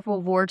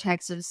powerful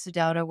vortex of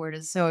Sedona, where it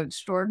is so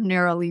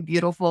extraordinarily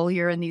beautiful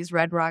here in these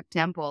Red Rock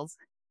temples.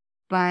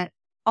 But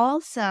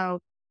also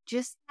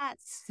just that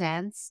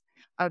sense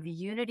of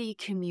unity,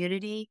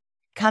 community,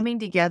 coming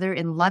together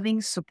in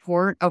loving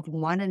support of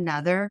one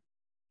another,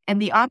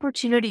 and the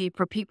opportunity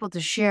for people to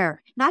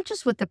share, not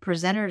just with the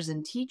presenters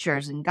and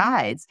teachers and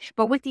guides,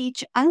 but with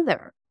each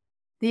other,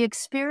 the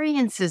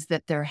experiences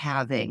that they're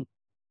having,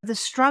 the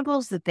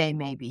struggles that they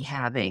may be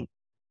having.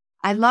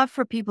 I love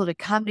for people to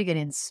come to get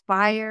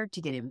inspired,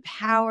 to get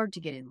empowered,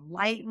 to get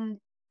enlightened.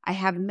 I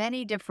have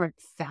many different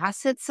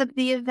facets of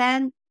the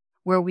event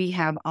where we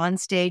have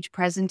on-stage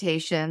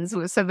presentations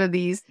with some of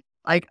these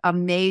like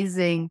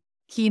amazing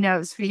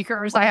keynote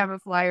speakers. I have a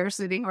flyer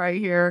sitting right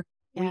here.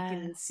 Yes. We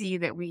can see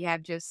that we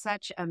have just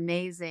such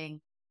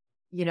amazing,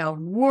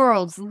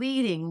 world's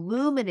leading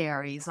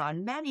luminaries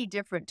on many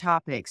different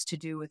topics to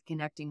do with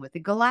connecting with the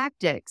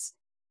galactics,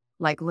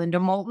 like Linda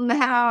Moulton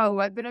Howe,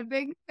 I've been a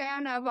big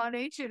fan of on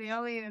Ancient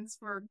Aliens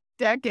for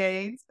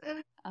decades.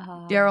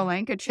 Daryl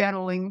Anka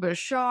channeling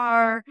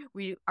Bashar.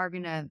 We are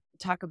going to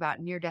talk about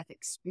near-death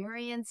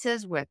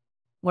experiences with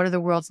one of the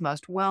world's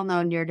most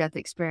well-known near-death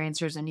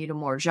experiencers, Anita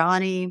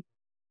Moorjani,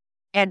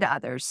 and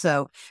others.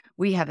 So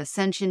we have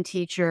ascension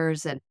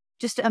teachers and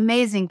just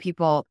amazing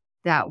people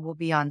that will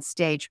be on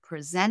stage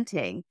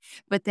presenting.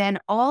 But then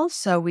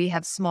also we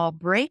have small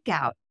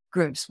breakout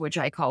groups, which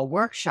I call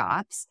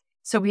workshops.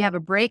 So we have a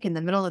break in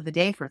the middle of the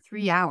day for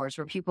 3 hours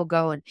where people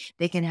go and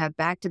they can have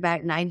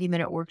back-to-back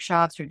 90-minute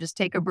workshops or just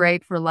take a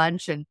break for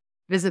lunch and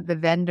visit the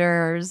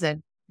vendors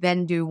and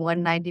then do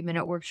one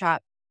 90-minute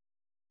workshop.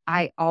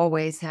 I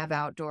always have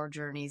outdoor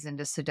journeys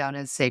into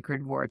Sedona's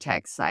sacred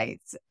vortex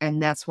sites.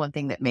 And that's one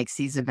thing that makes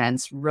these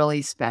events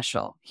really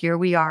special. Here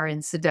we are in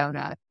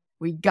Sedona.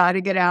 We got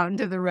to get out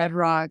into the Red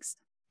Rocks.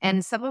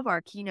 And some of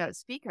our keynote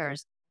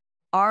speakers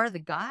are the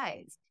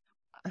guides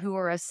who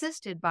are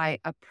assisted by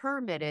a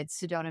permitted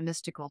Sedona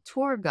mystical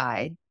tour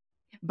guide.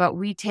 But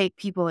we take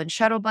people in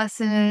shuttle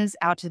buses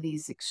out to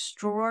these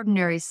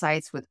extraordinary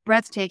sites with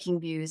breathtaking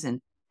views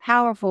and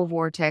powerful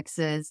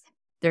vortexes.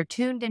 They're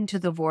tuned into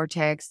the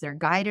vortex. They're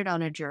guided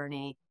on a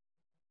journey.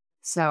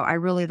 So I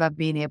really love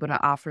being able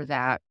to offer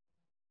that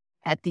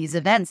at these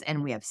events.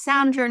 And we have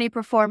sound journey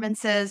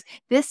performances.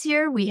 This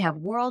year, we have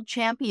world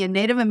champion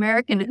Native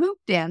American hoop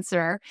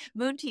dancer,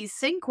 Munti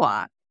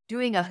Sinqua,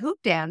 doing a hoop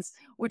dance,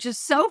 which is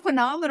so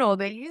phenomenal.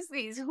 They use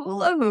these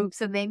hula hoops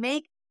and they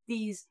make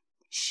these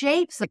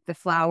shapes like the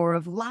flower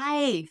of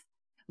life,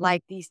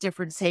 like these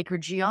different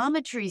sacred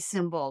geometry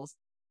symbols.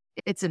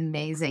 It's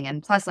amazing.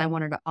 And plus, I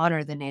wanted to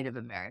honor the Native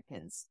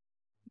Americans.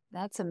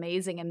 That's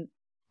amazing. And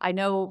I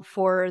know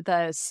for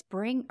the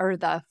spring or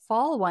the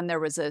fall one, there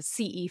was a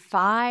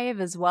CE5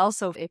 as well.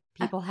 So if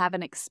people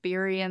haven't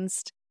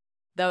experienced,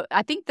 though,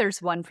 I think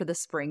there's one for the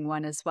spring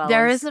one as well.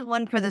 There isn't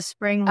one for the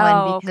spring one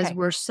Oh, because okay.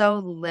 we're so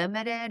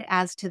limited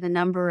as to the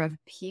number of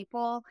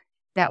people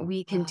that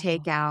we can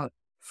take Oh, out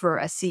for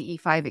a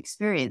CE5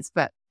 experience.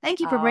 But thank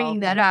you for oh, bringing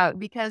that okay. out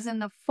because in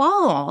the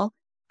fall,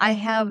 I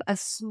have a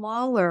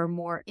smaller,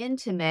 more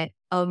intimate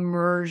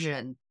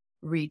immersion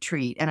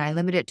retreat and I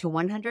limit it to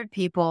 100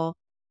 people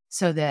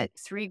so that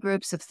 3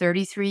 groups of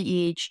 33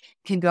 each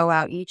can go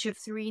out each of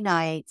 3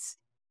 nights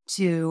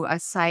to a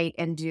site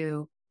and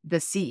do the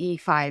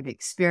CE5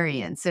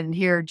 experience. And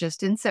here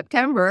just in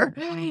September,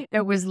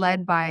 it was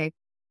led by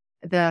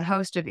the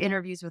host of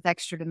Interviews with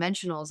Extra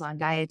Dimensionals on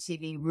Gaia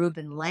TV,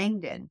 Ruben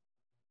Langdon.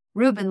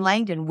 Ruben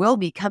Langdon will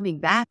be coming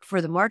back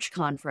for the March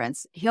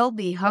conference. He'll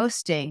be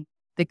hosting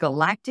the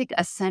Galactic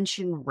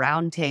Ascension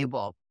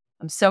Roundtable.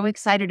 I'm so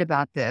excited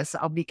about this.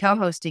 I'll be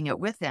co-hosting it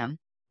with him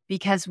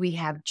because we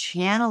have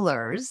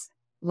channelers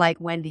like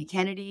Wendy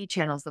Kennedy,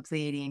 channels the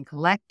Pleiadian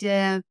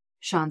Collective,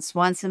 Sean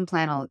Swanson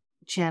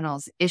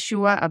channels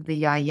Ishua of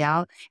the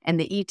Yael, and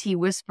the ET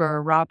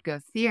Whisperer, Rob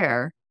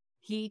Gauthier.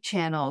 He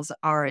channels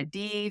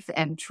Aradif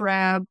and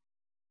Treb.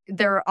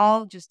 They're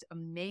all just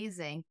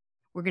amazing.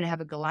 We're going to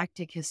have a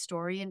galactic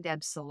historian,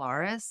 Deb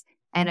Solaris,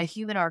 and a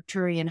human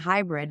Arcturian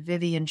hybrid,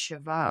 Vivian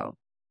Chavot.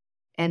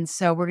 And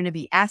so we're going to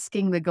be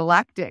asking the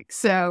Galactics.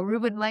 So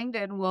Ruben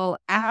Langdon will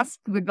ask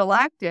the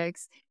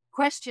Galactics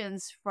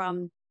questions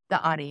from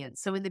the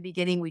audience. So in the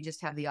beginning, we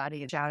just have the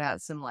audience shout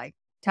out some like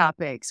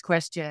topics,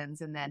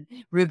 questions, and then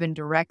Ruben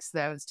directs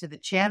those to the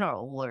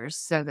channelers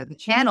so that the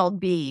channeled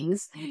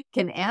beings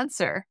can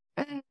answer.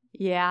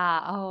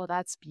 Yeah. Oh,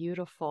 that's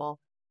beautiful.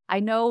 I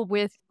know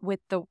with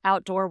the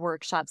outdoor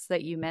workshops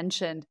that you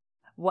mentioned,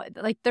 what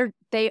like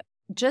they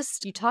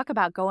just you talk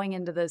about going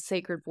into the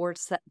sacred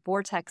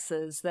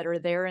vortexes that are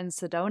there in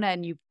Sedona,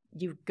 and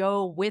you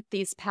go with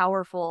these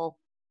powerful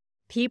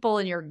people,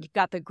 and you've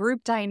got the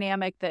group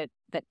dynamic that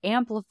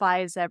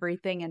amplifies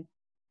everything. And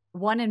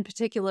one in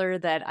particular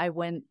that I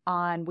went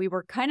on, we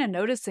were kind of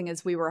noticing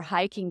as we were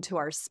hiking to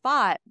our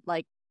spot,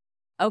 like,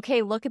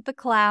 okay, look at the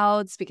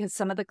clouds, because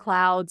some of the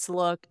clouds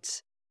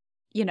looked,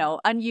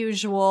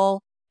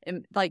 unusual.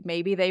 And like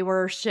maybe they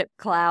were ship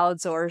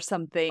clouds or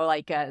something,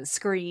 like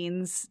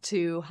screens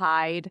to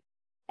hide.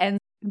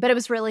 But it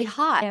was really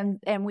hot,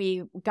 and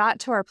we got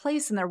to our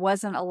place and there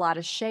wasn't a lot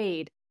of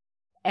shade.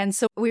 And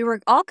so we were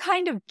all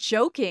kind of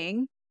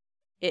joking,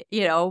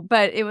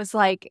 but it was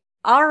like,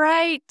 all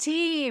right,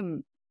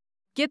 team,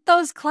 get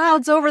those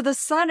clouds over the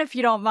sun if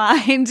you don't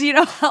mind,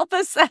 help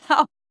us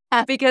out.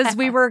 Because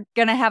we were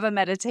going to have a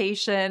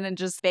meditation and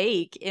just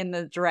bake in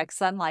the direct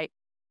sunlight.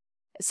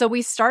 So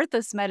we start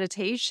this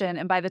meditation,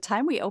 and by the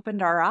time we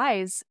opened our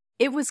eyes,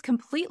 it was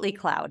completely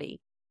cloudy.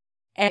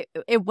 And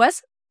it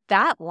wasn't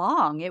that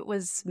long. It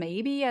was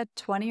maybe a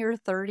 20 or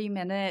 30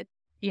 minute,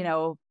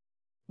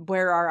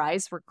 where our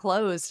eyes were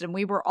closed. And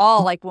we were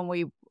all like, when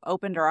we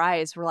opened our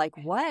eyes, we're like,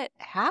 what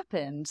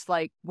happened?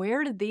 Like,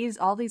 where did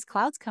all these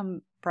clouds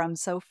come from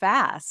so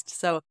fast?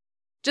 So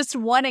just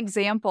one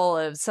example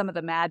of some of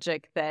the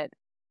magic that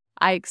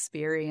I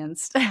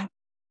experienced.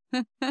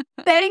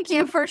 Thank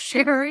you for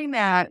sharing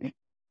that.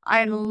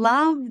 I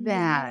love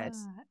that.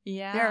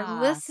 Yeah.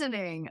 They're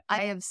listening.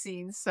 I have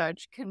seen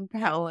such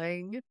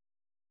compelling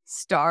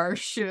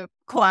starship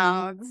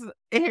clouds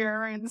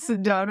here in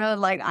Sedona.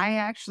 Like, I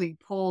actually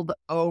pulled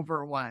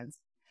over once.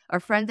 A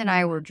friend and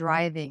I were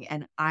driving,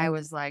 and I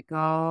was like,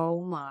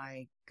 oh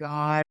my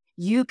God.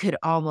 You could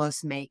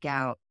almost make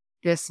out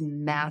this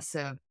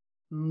massive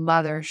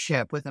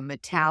mothership with a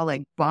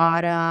metallic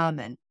bottom,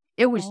 and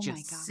it was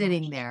just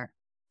sitting there.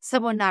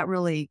 Someone not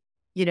really,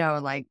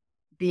 like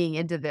being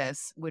into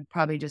this would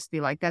probably just be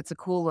like, that's a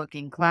cool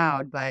looking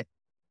cloud. But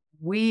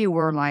we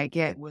were like,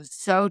 it was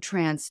so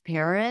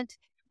transparent.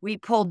 We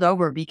pulled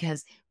over,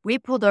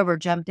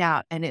 jumped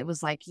out, and it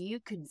was like you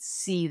could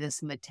see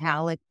this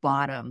metallic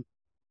bottom.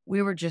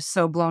 We were just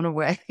so blown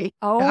away.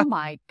 Oh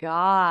my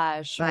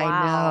gosh. I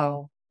Wow.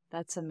 know.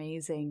 That's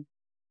amazing.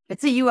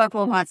 It's a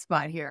UFO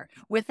hotspot here,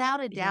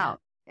 without a Yeah.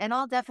 doubt. And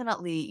I'll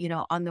definitely,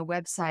 on the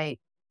website,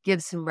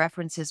 give some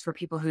references for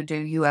people who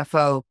do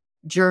UFO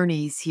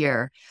journeys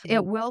here.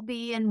 It will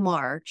be in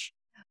March,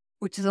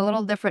 which is a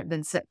little different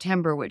than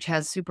September, which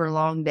has super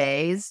long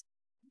days.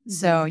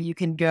 So you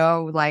can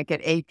go like at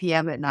 8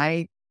 p.m. at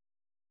night.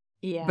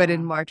 Yeah. But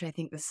in March, I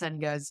think the sun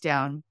goes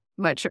down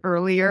much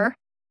earlier.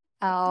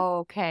 Oh,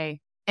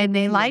 okay. And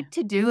they like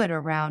to do it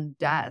around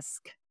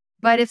dusk.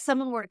 But if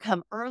someone were to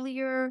come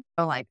earlier,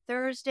 like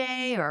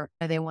Thursday, or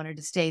they wanted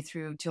to stay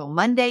through till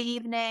Monday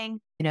evening,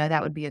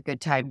 that would be a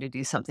good time to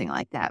do something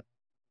like that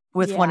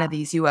with one of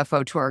these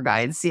UFO tour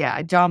guides.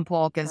 Yeah, John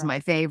Polk is my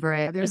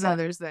favorite. There's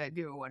others that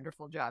do a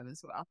wonderful job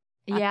as well.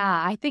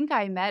 Yeah, I think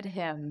I met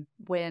him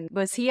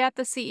was he at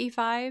the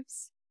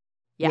CE5s?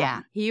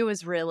 Yeah. He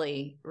was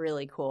really,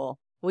 really cool.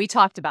 We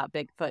talked about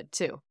Bigfoot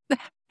too.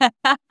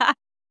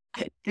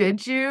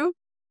 Did you?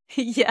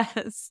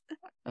 Yes.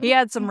 He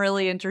had some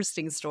really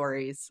interesting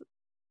stories.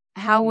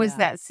 How was Yeah.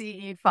 that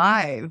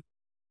CE5?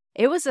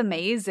 It was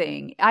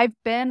amazing. I've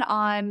been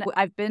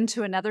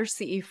to another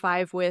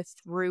CE5 with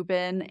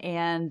Ruben,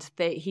 and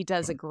he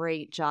does a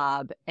great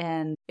job.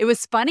 And it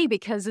was funny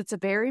because it's a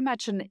very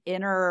much an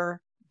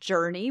inner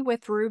journey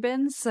with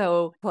Ruben.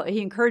 So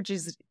he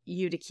encourages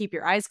you to keep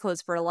your eyes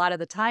closed for a lot of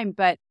the time.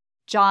 But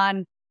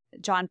John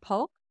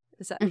Polk,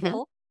 is that Mhm.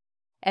 Polk?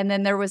 And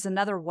then there was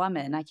another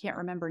woman. I can't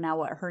remember now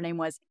what her name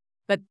was,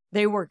 but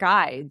they were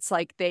guides.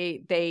 Like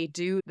they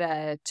do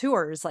the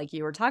tours like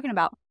you were talking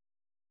about.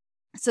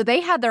 So they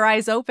had their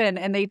eyes open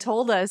and they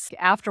told us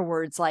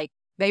afterwards, like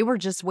they were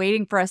just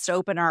waiting for us to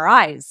open our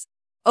eyes.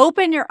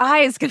 Open your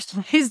eyes,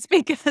 guys,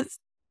 because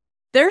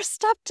there's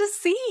stuff to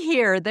see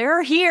here.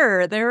 They're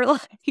here. There are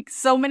like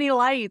so many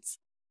lights.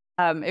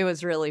 It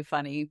was really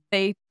funny.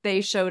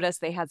 They showed us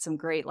they had some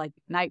great like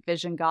night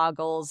vision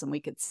goggles and we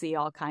could see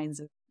all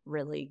kinds of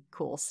really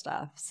cool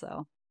stuff.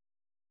 So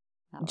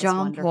that was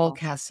John Polk wonderful.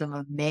 has some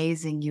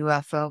amazing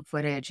UFO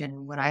footage,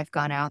 and when I've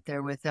gone out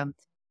there with him,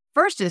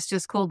 first it's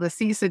just cool to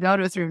see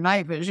Sedona through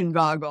night vision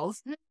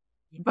goggles.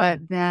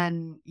 But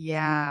then,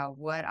 yeah,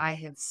 what I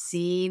have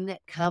seen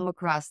come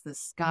across the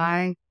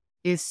sky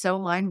is so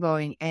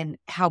mind-blowing, and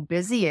how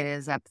busy it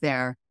is up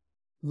there.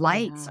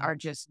 Lights Yeah. are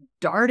just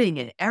darting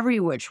in every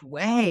which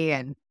way,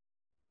 and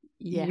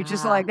you're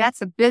just like, Yeah.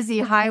 that's a busy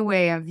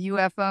highway of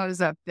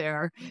UFOs up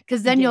there.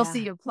 Because then you'll Yeah.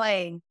 see a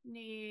plane.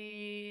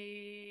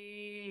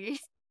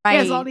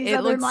 Yes, all Right. these It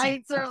other looks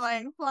lights are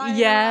like flying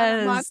around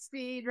at Mach yes.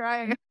 speed,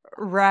 right?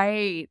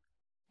 Right.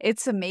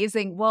 It's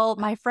amazing. Well,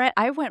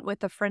 I went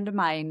with a friend of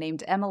mine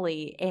named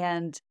Emily,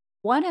 and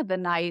one of the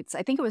nights,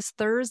 I think it was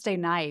Thursday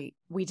night,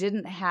 we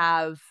didn't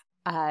have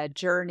a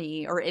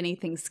journey or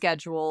anything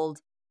scheduled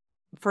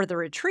for the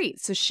retreat.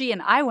 So she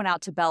and I went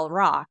out to Bell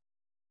Rock,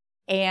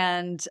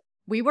 and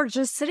we were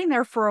just sitting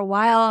there for a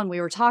while and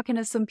we were talking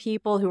to some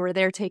people who were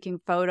there taking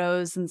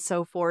photos and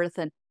so forth.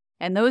 And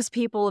those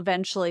people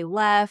eventually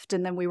left,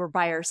 and then we were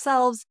by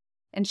ourselves.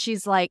 And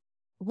she's like,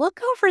 look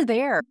over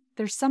there.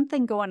 There's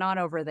something going on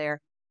over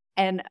there.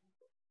 And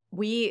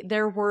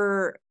there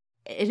were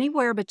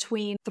anywhere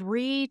between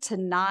 3 to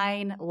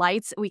 9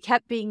 lights.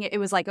 It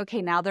was like,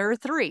 okay, now there are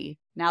 3.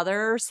 Now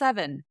there are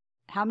 7.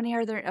 How many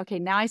are there? Okay,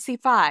 now I see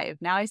 5.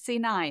 Now I see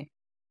 9.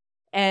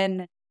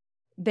 And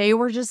they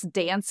were just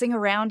dancing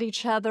around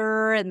each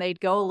other, and they'd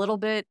go a little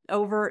bit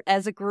over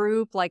as a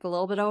group, like a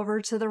little bit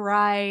over to the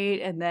right.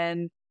 And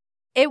then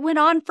it went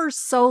on for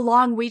so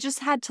long, we just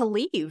had to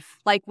leave.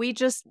 Like we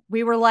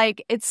were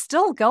like, it's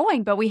still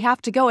going, but we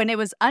have to go. And it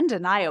was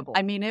undeniable.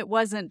 I mean, it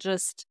wasn't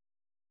just,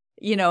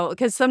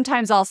 because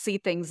sometimes I'll see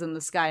things in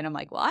the sky and I'm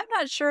like, well, I'm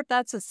not sure if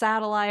that's a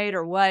satellite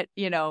or what,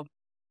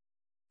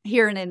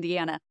 here in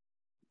Indiana.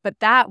 But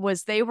that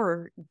was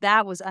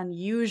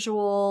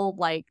unusual,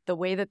 like the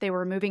way that they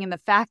were moving and the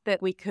fact that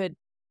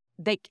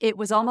it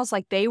was almost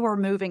like they were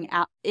moving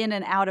out in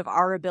and out of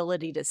our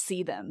ability to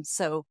see them.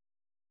 So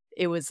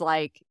it was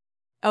like,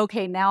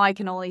 okay, now I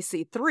can only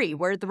see 3.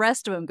 Where'd the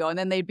rest of them go? And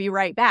then they'd be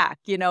right back,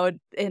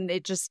 and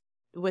it just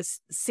was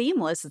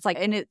seamless. It's like,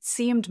 and it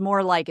seemed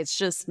more like it's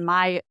just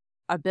my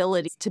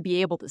ability to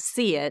be able to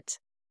see it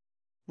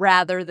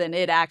rather than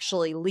it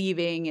actually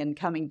leaving and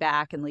coming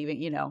back and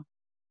leaving,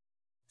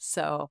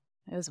 So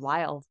it was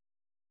wild.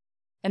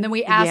 And then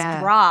we asked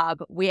Yeah.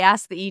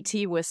 the ET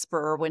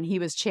whisperer when he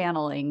was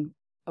channeling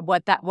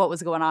what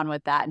was going on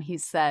with that. And he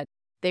said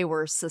they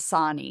were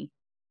Sasani.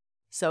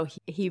 So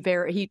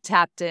he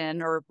tapped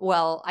in, or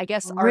well, I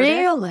guess Arctic.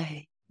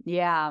 Really?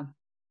 Yeah.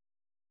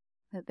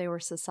 That they were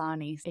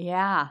Sasani.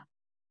 Yeah.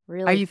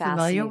 Really Are you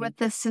familiar fascinating. with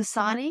the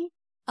Sasani?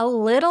 A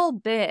little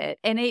bit.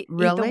 And the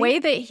Really? way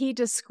that he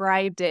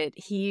described it,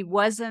 it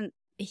wasn't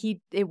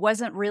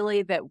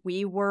really that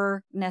we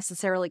were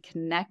necessarily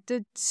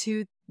connected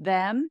to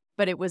them,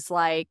 but it was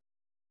like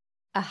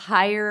a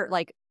higher,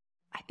 like,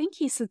 I think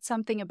he said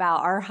something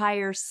about our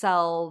higher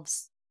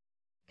selves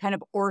kind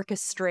of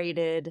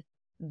orchestrated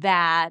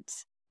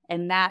that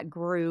and that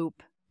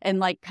group and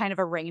like kind of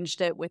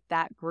arranged it with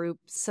that group.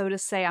 So to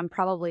say, I'm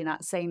probably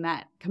not saying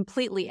that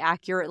completely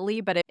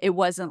accurately, but it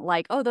wasn't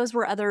like, oh, those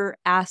were other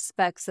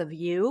aspects of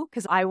you.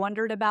 Because I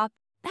wondered about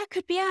that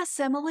could be us,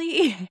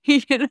 Emily,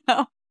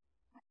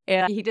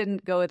 And he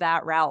didn't go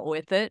that route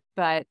with it.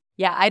 But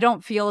yeah, I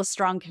don't feel a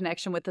strong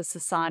connection with the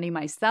Sasani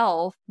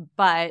myself,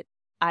 but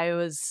I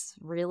was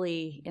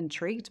really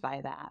intrigued by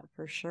that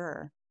for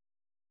sure.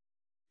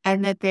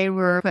 And that they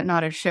were putting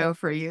on a show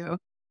for you.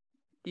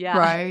 Yeah.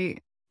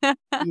 Right?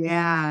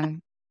 Yeah.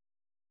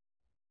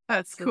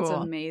 That's So it's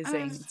cool.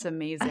 amazing. It's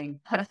amazing.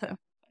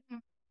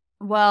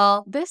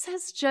 Well, this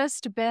has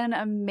just been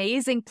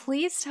amazing.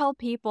 Please tell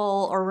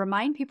people or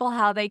remind people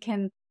how they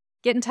can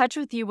get in touch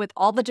with you with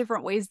all the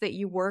different ways that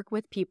you work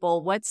with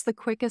people. What's the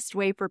quickest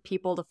way for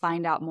people to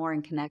find out more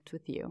and connect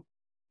with you?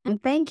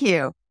 And thank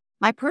you.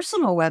 My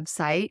personal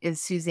website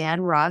is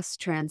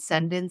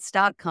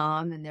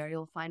SuzanneRussTranscendence.com, and there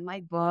you'll find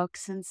my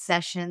books and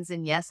sessions.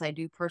 And yes, I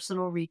do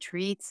personal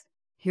retreats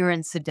here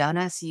in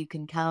Sedona, so you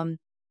can come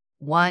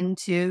 1,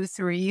 2,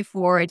 3,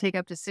 4. I take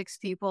up to 6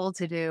 people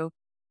to do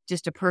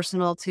just a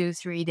personal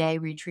 2-3 day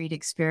retreat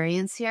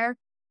experience here.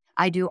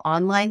 I do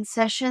online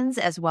sessions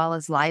as well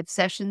as live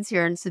sessions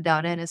here in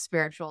Sedona in a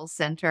spiritual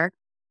center.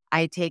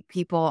 I take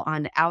people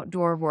on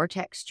outdoor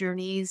vortex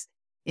journeys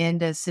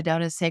into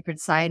Sedona's sacred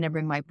site, and I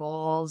bring my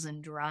bowls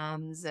and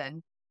drums,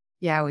 and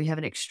yeah, we have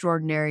an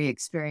extraordinary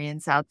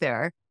experience out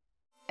there.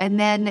 And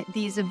then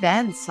these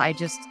events, I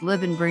just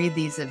live and breathe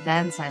these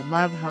events. I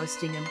love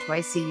hosting them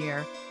twice a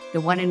year. The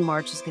one in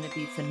March is going to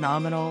be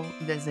phenomenal.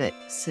 Visit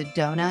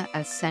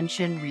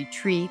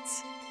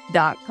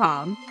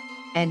SedonaAscensionRetreats.com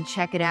and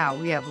check it out.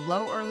 We have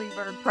low early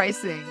bird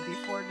pricing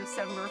before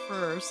December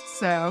 1st.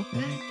 So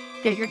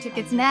get your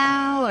tickets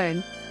now.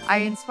 And I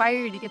inspire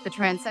you to get the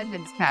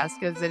Transcendence Pass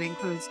because it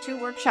includes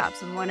 2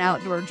 workshops and 1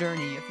 outdoor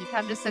journey. If you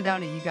come to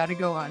Sedona, you got to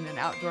go on an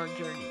outdoor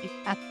journey.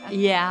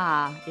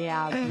 Yeah,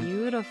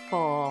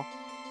 beautiful.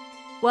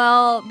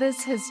 Well,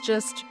 this has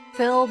just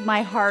filled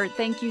my heart.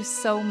 Thank you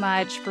so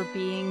much for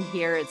being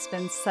here. It's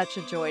been such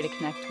a joy to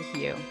connect with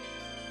you.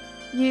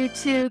 You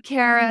too,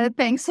 Kara.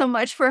 Thanks so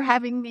much for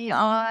having me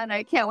on.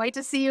 I can't wait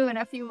to see you in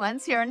a few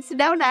months here in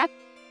Sedona.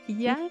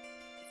 Yes.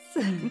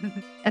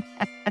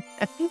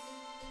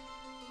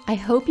 I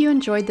hope you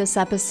enjoyed this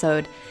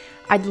episode.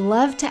 I'd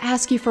love to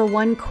ask you for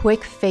one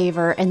quick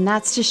favor, and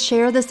that's to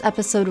share this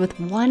episode with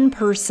one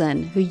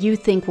person who you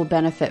think will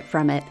benefit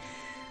from it.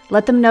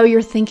 Let them know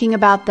you're thinking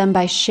about them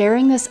by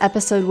sharing this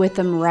episode with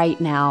them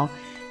right now.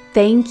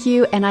 Thank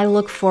you, and I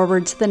look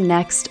forward to the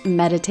next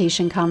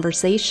meditation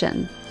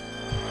conversation.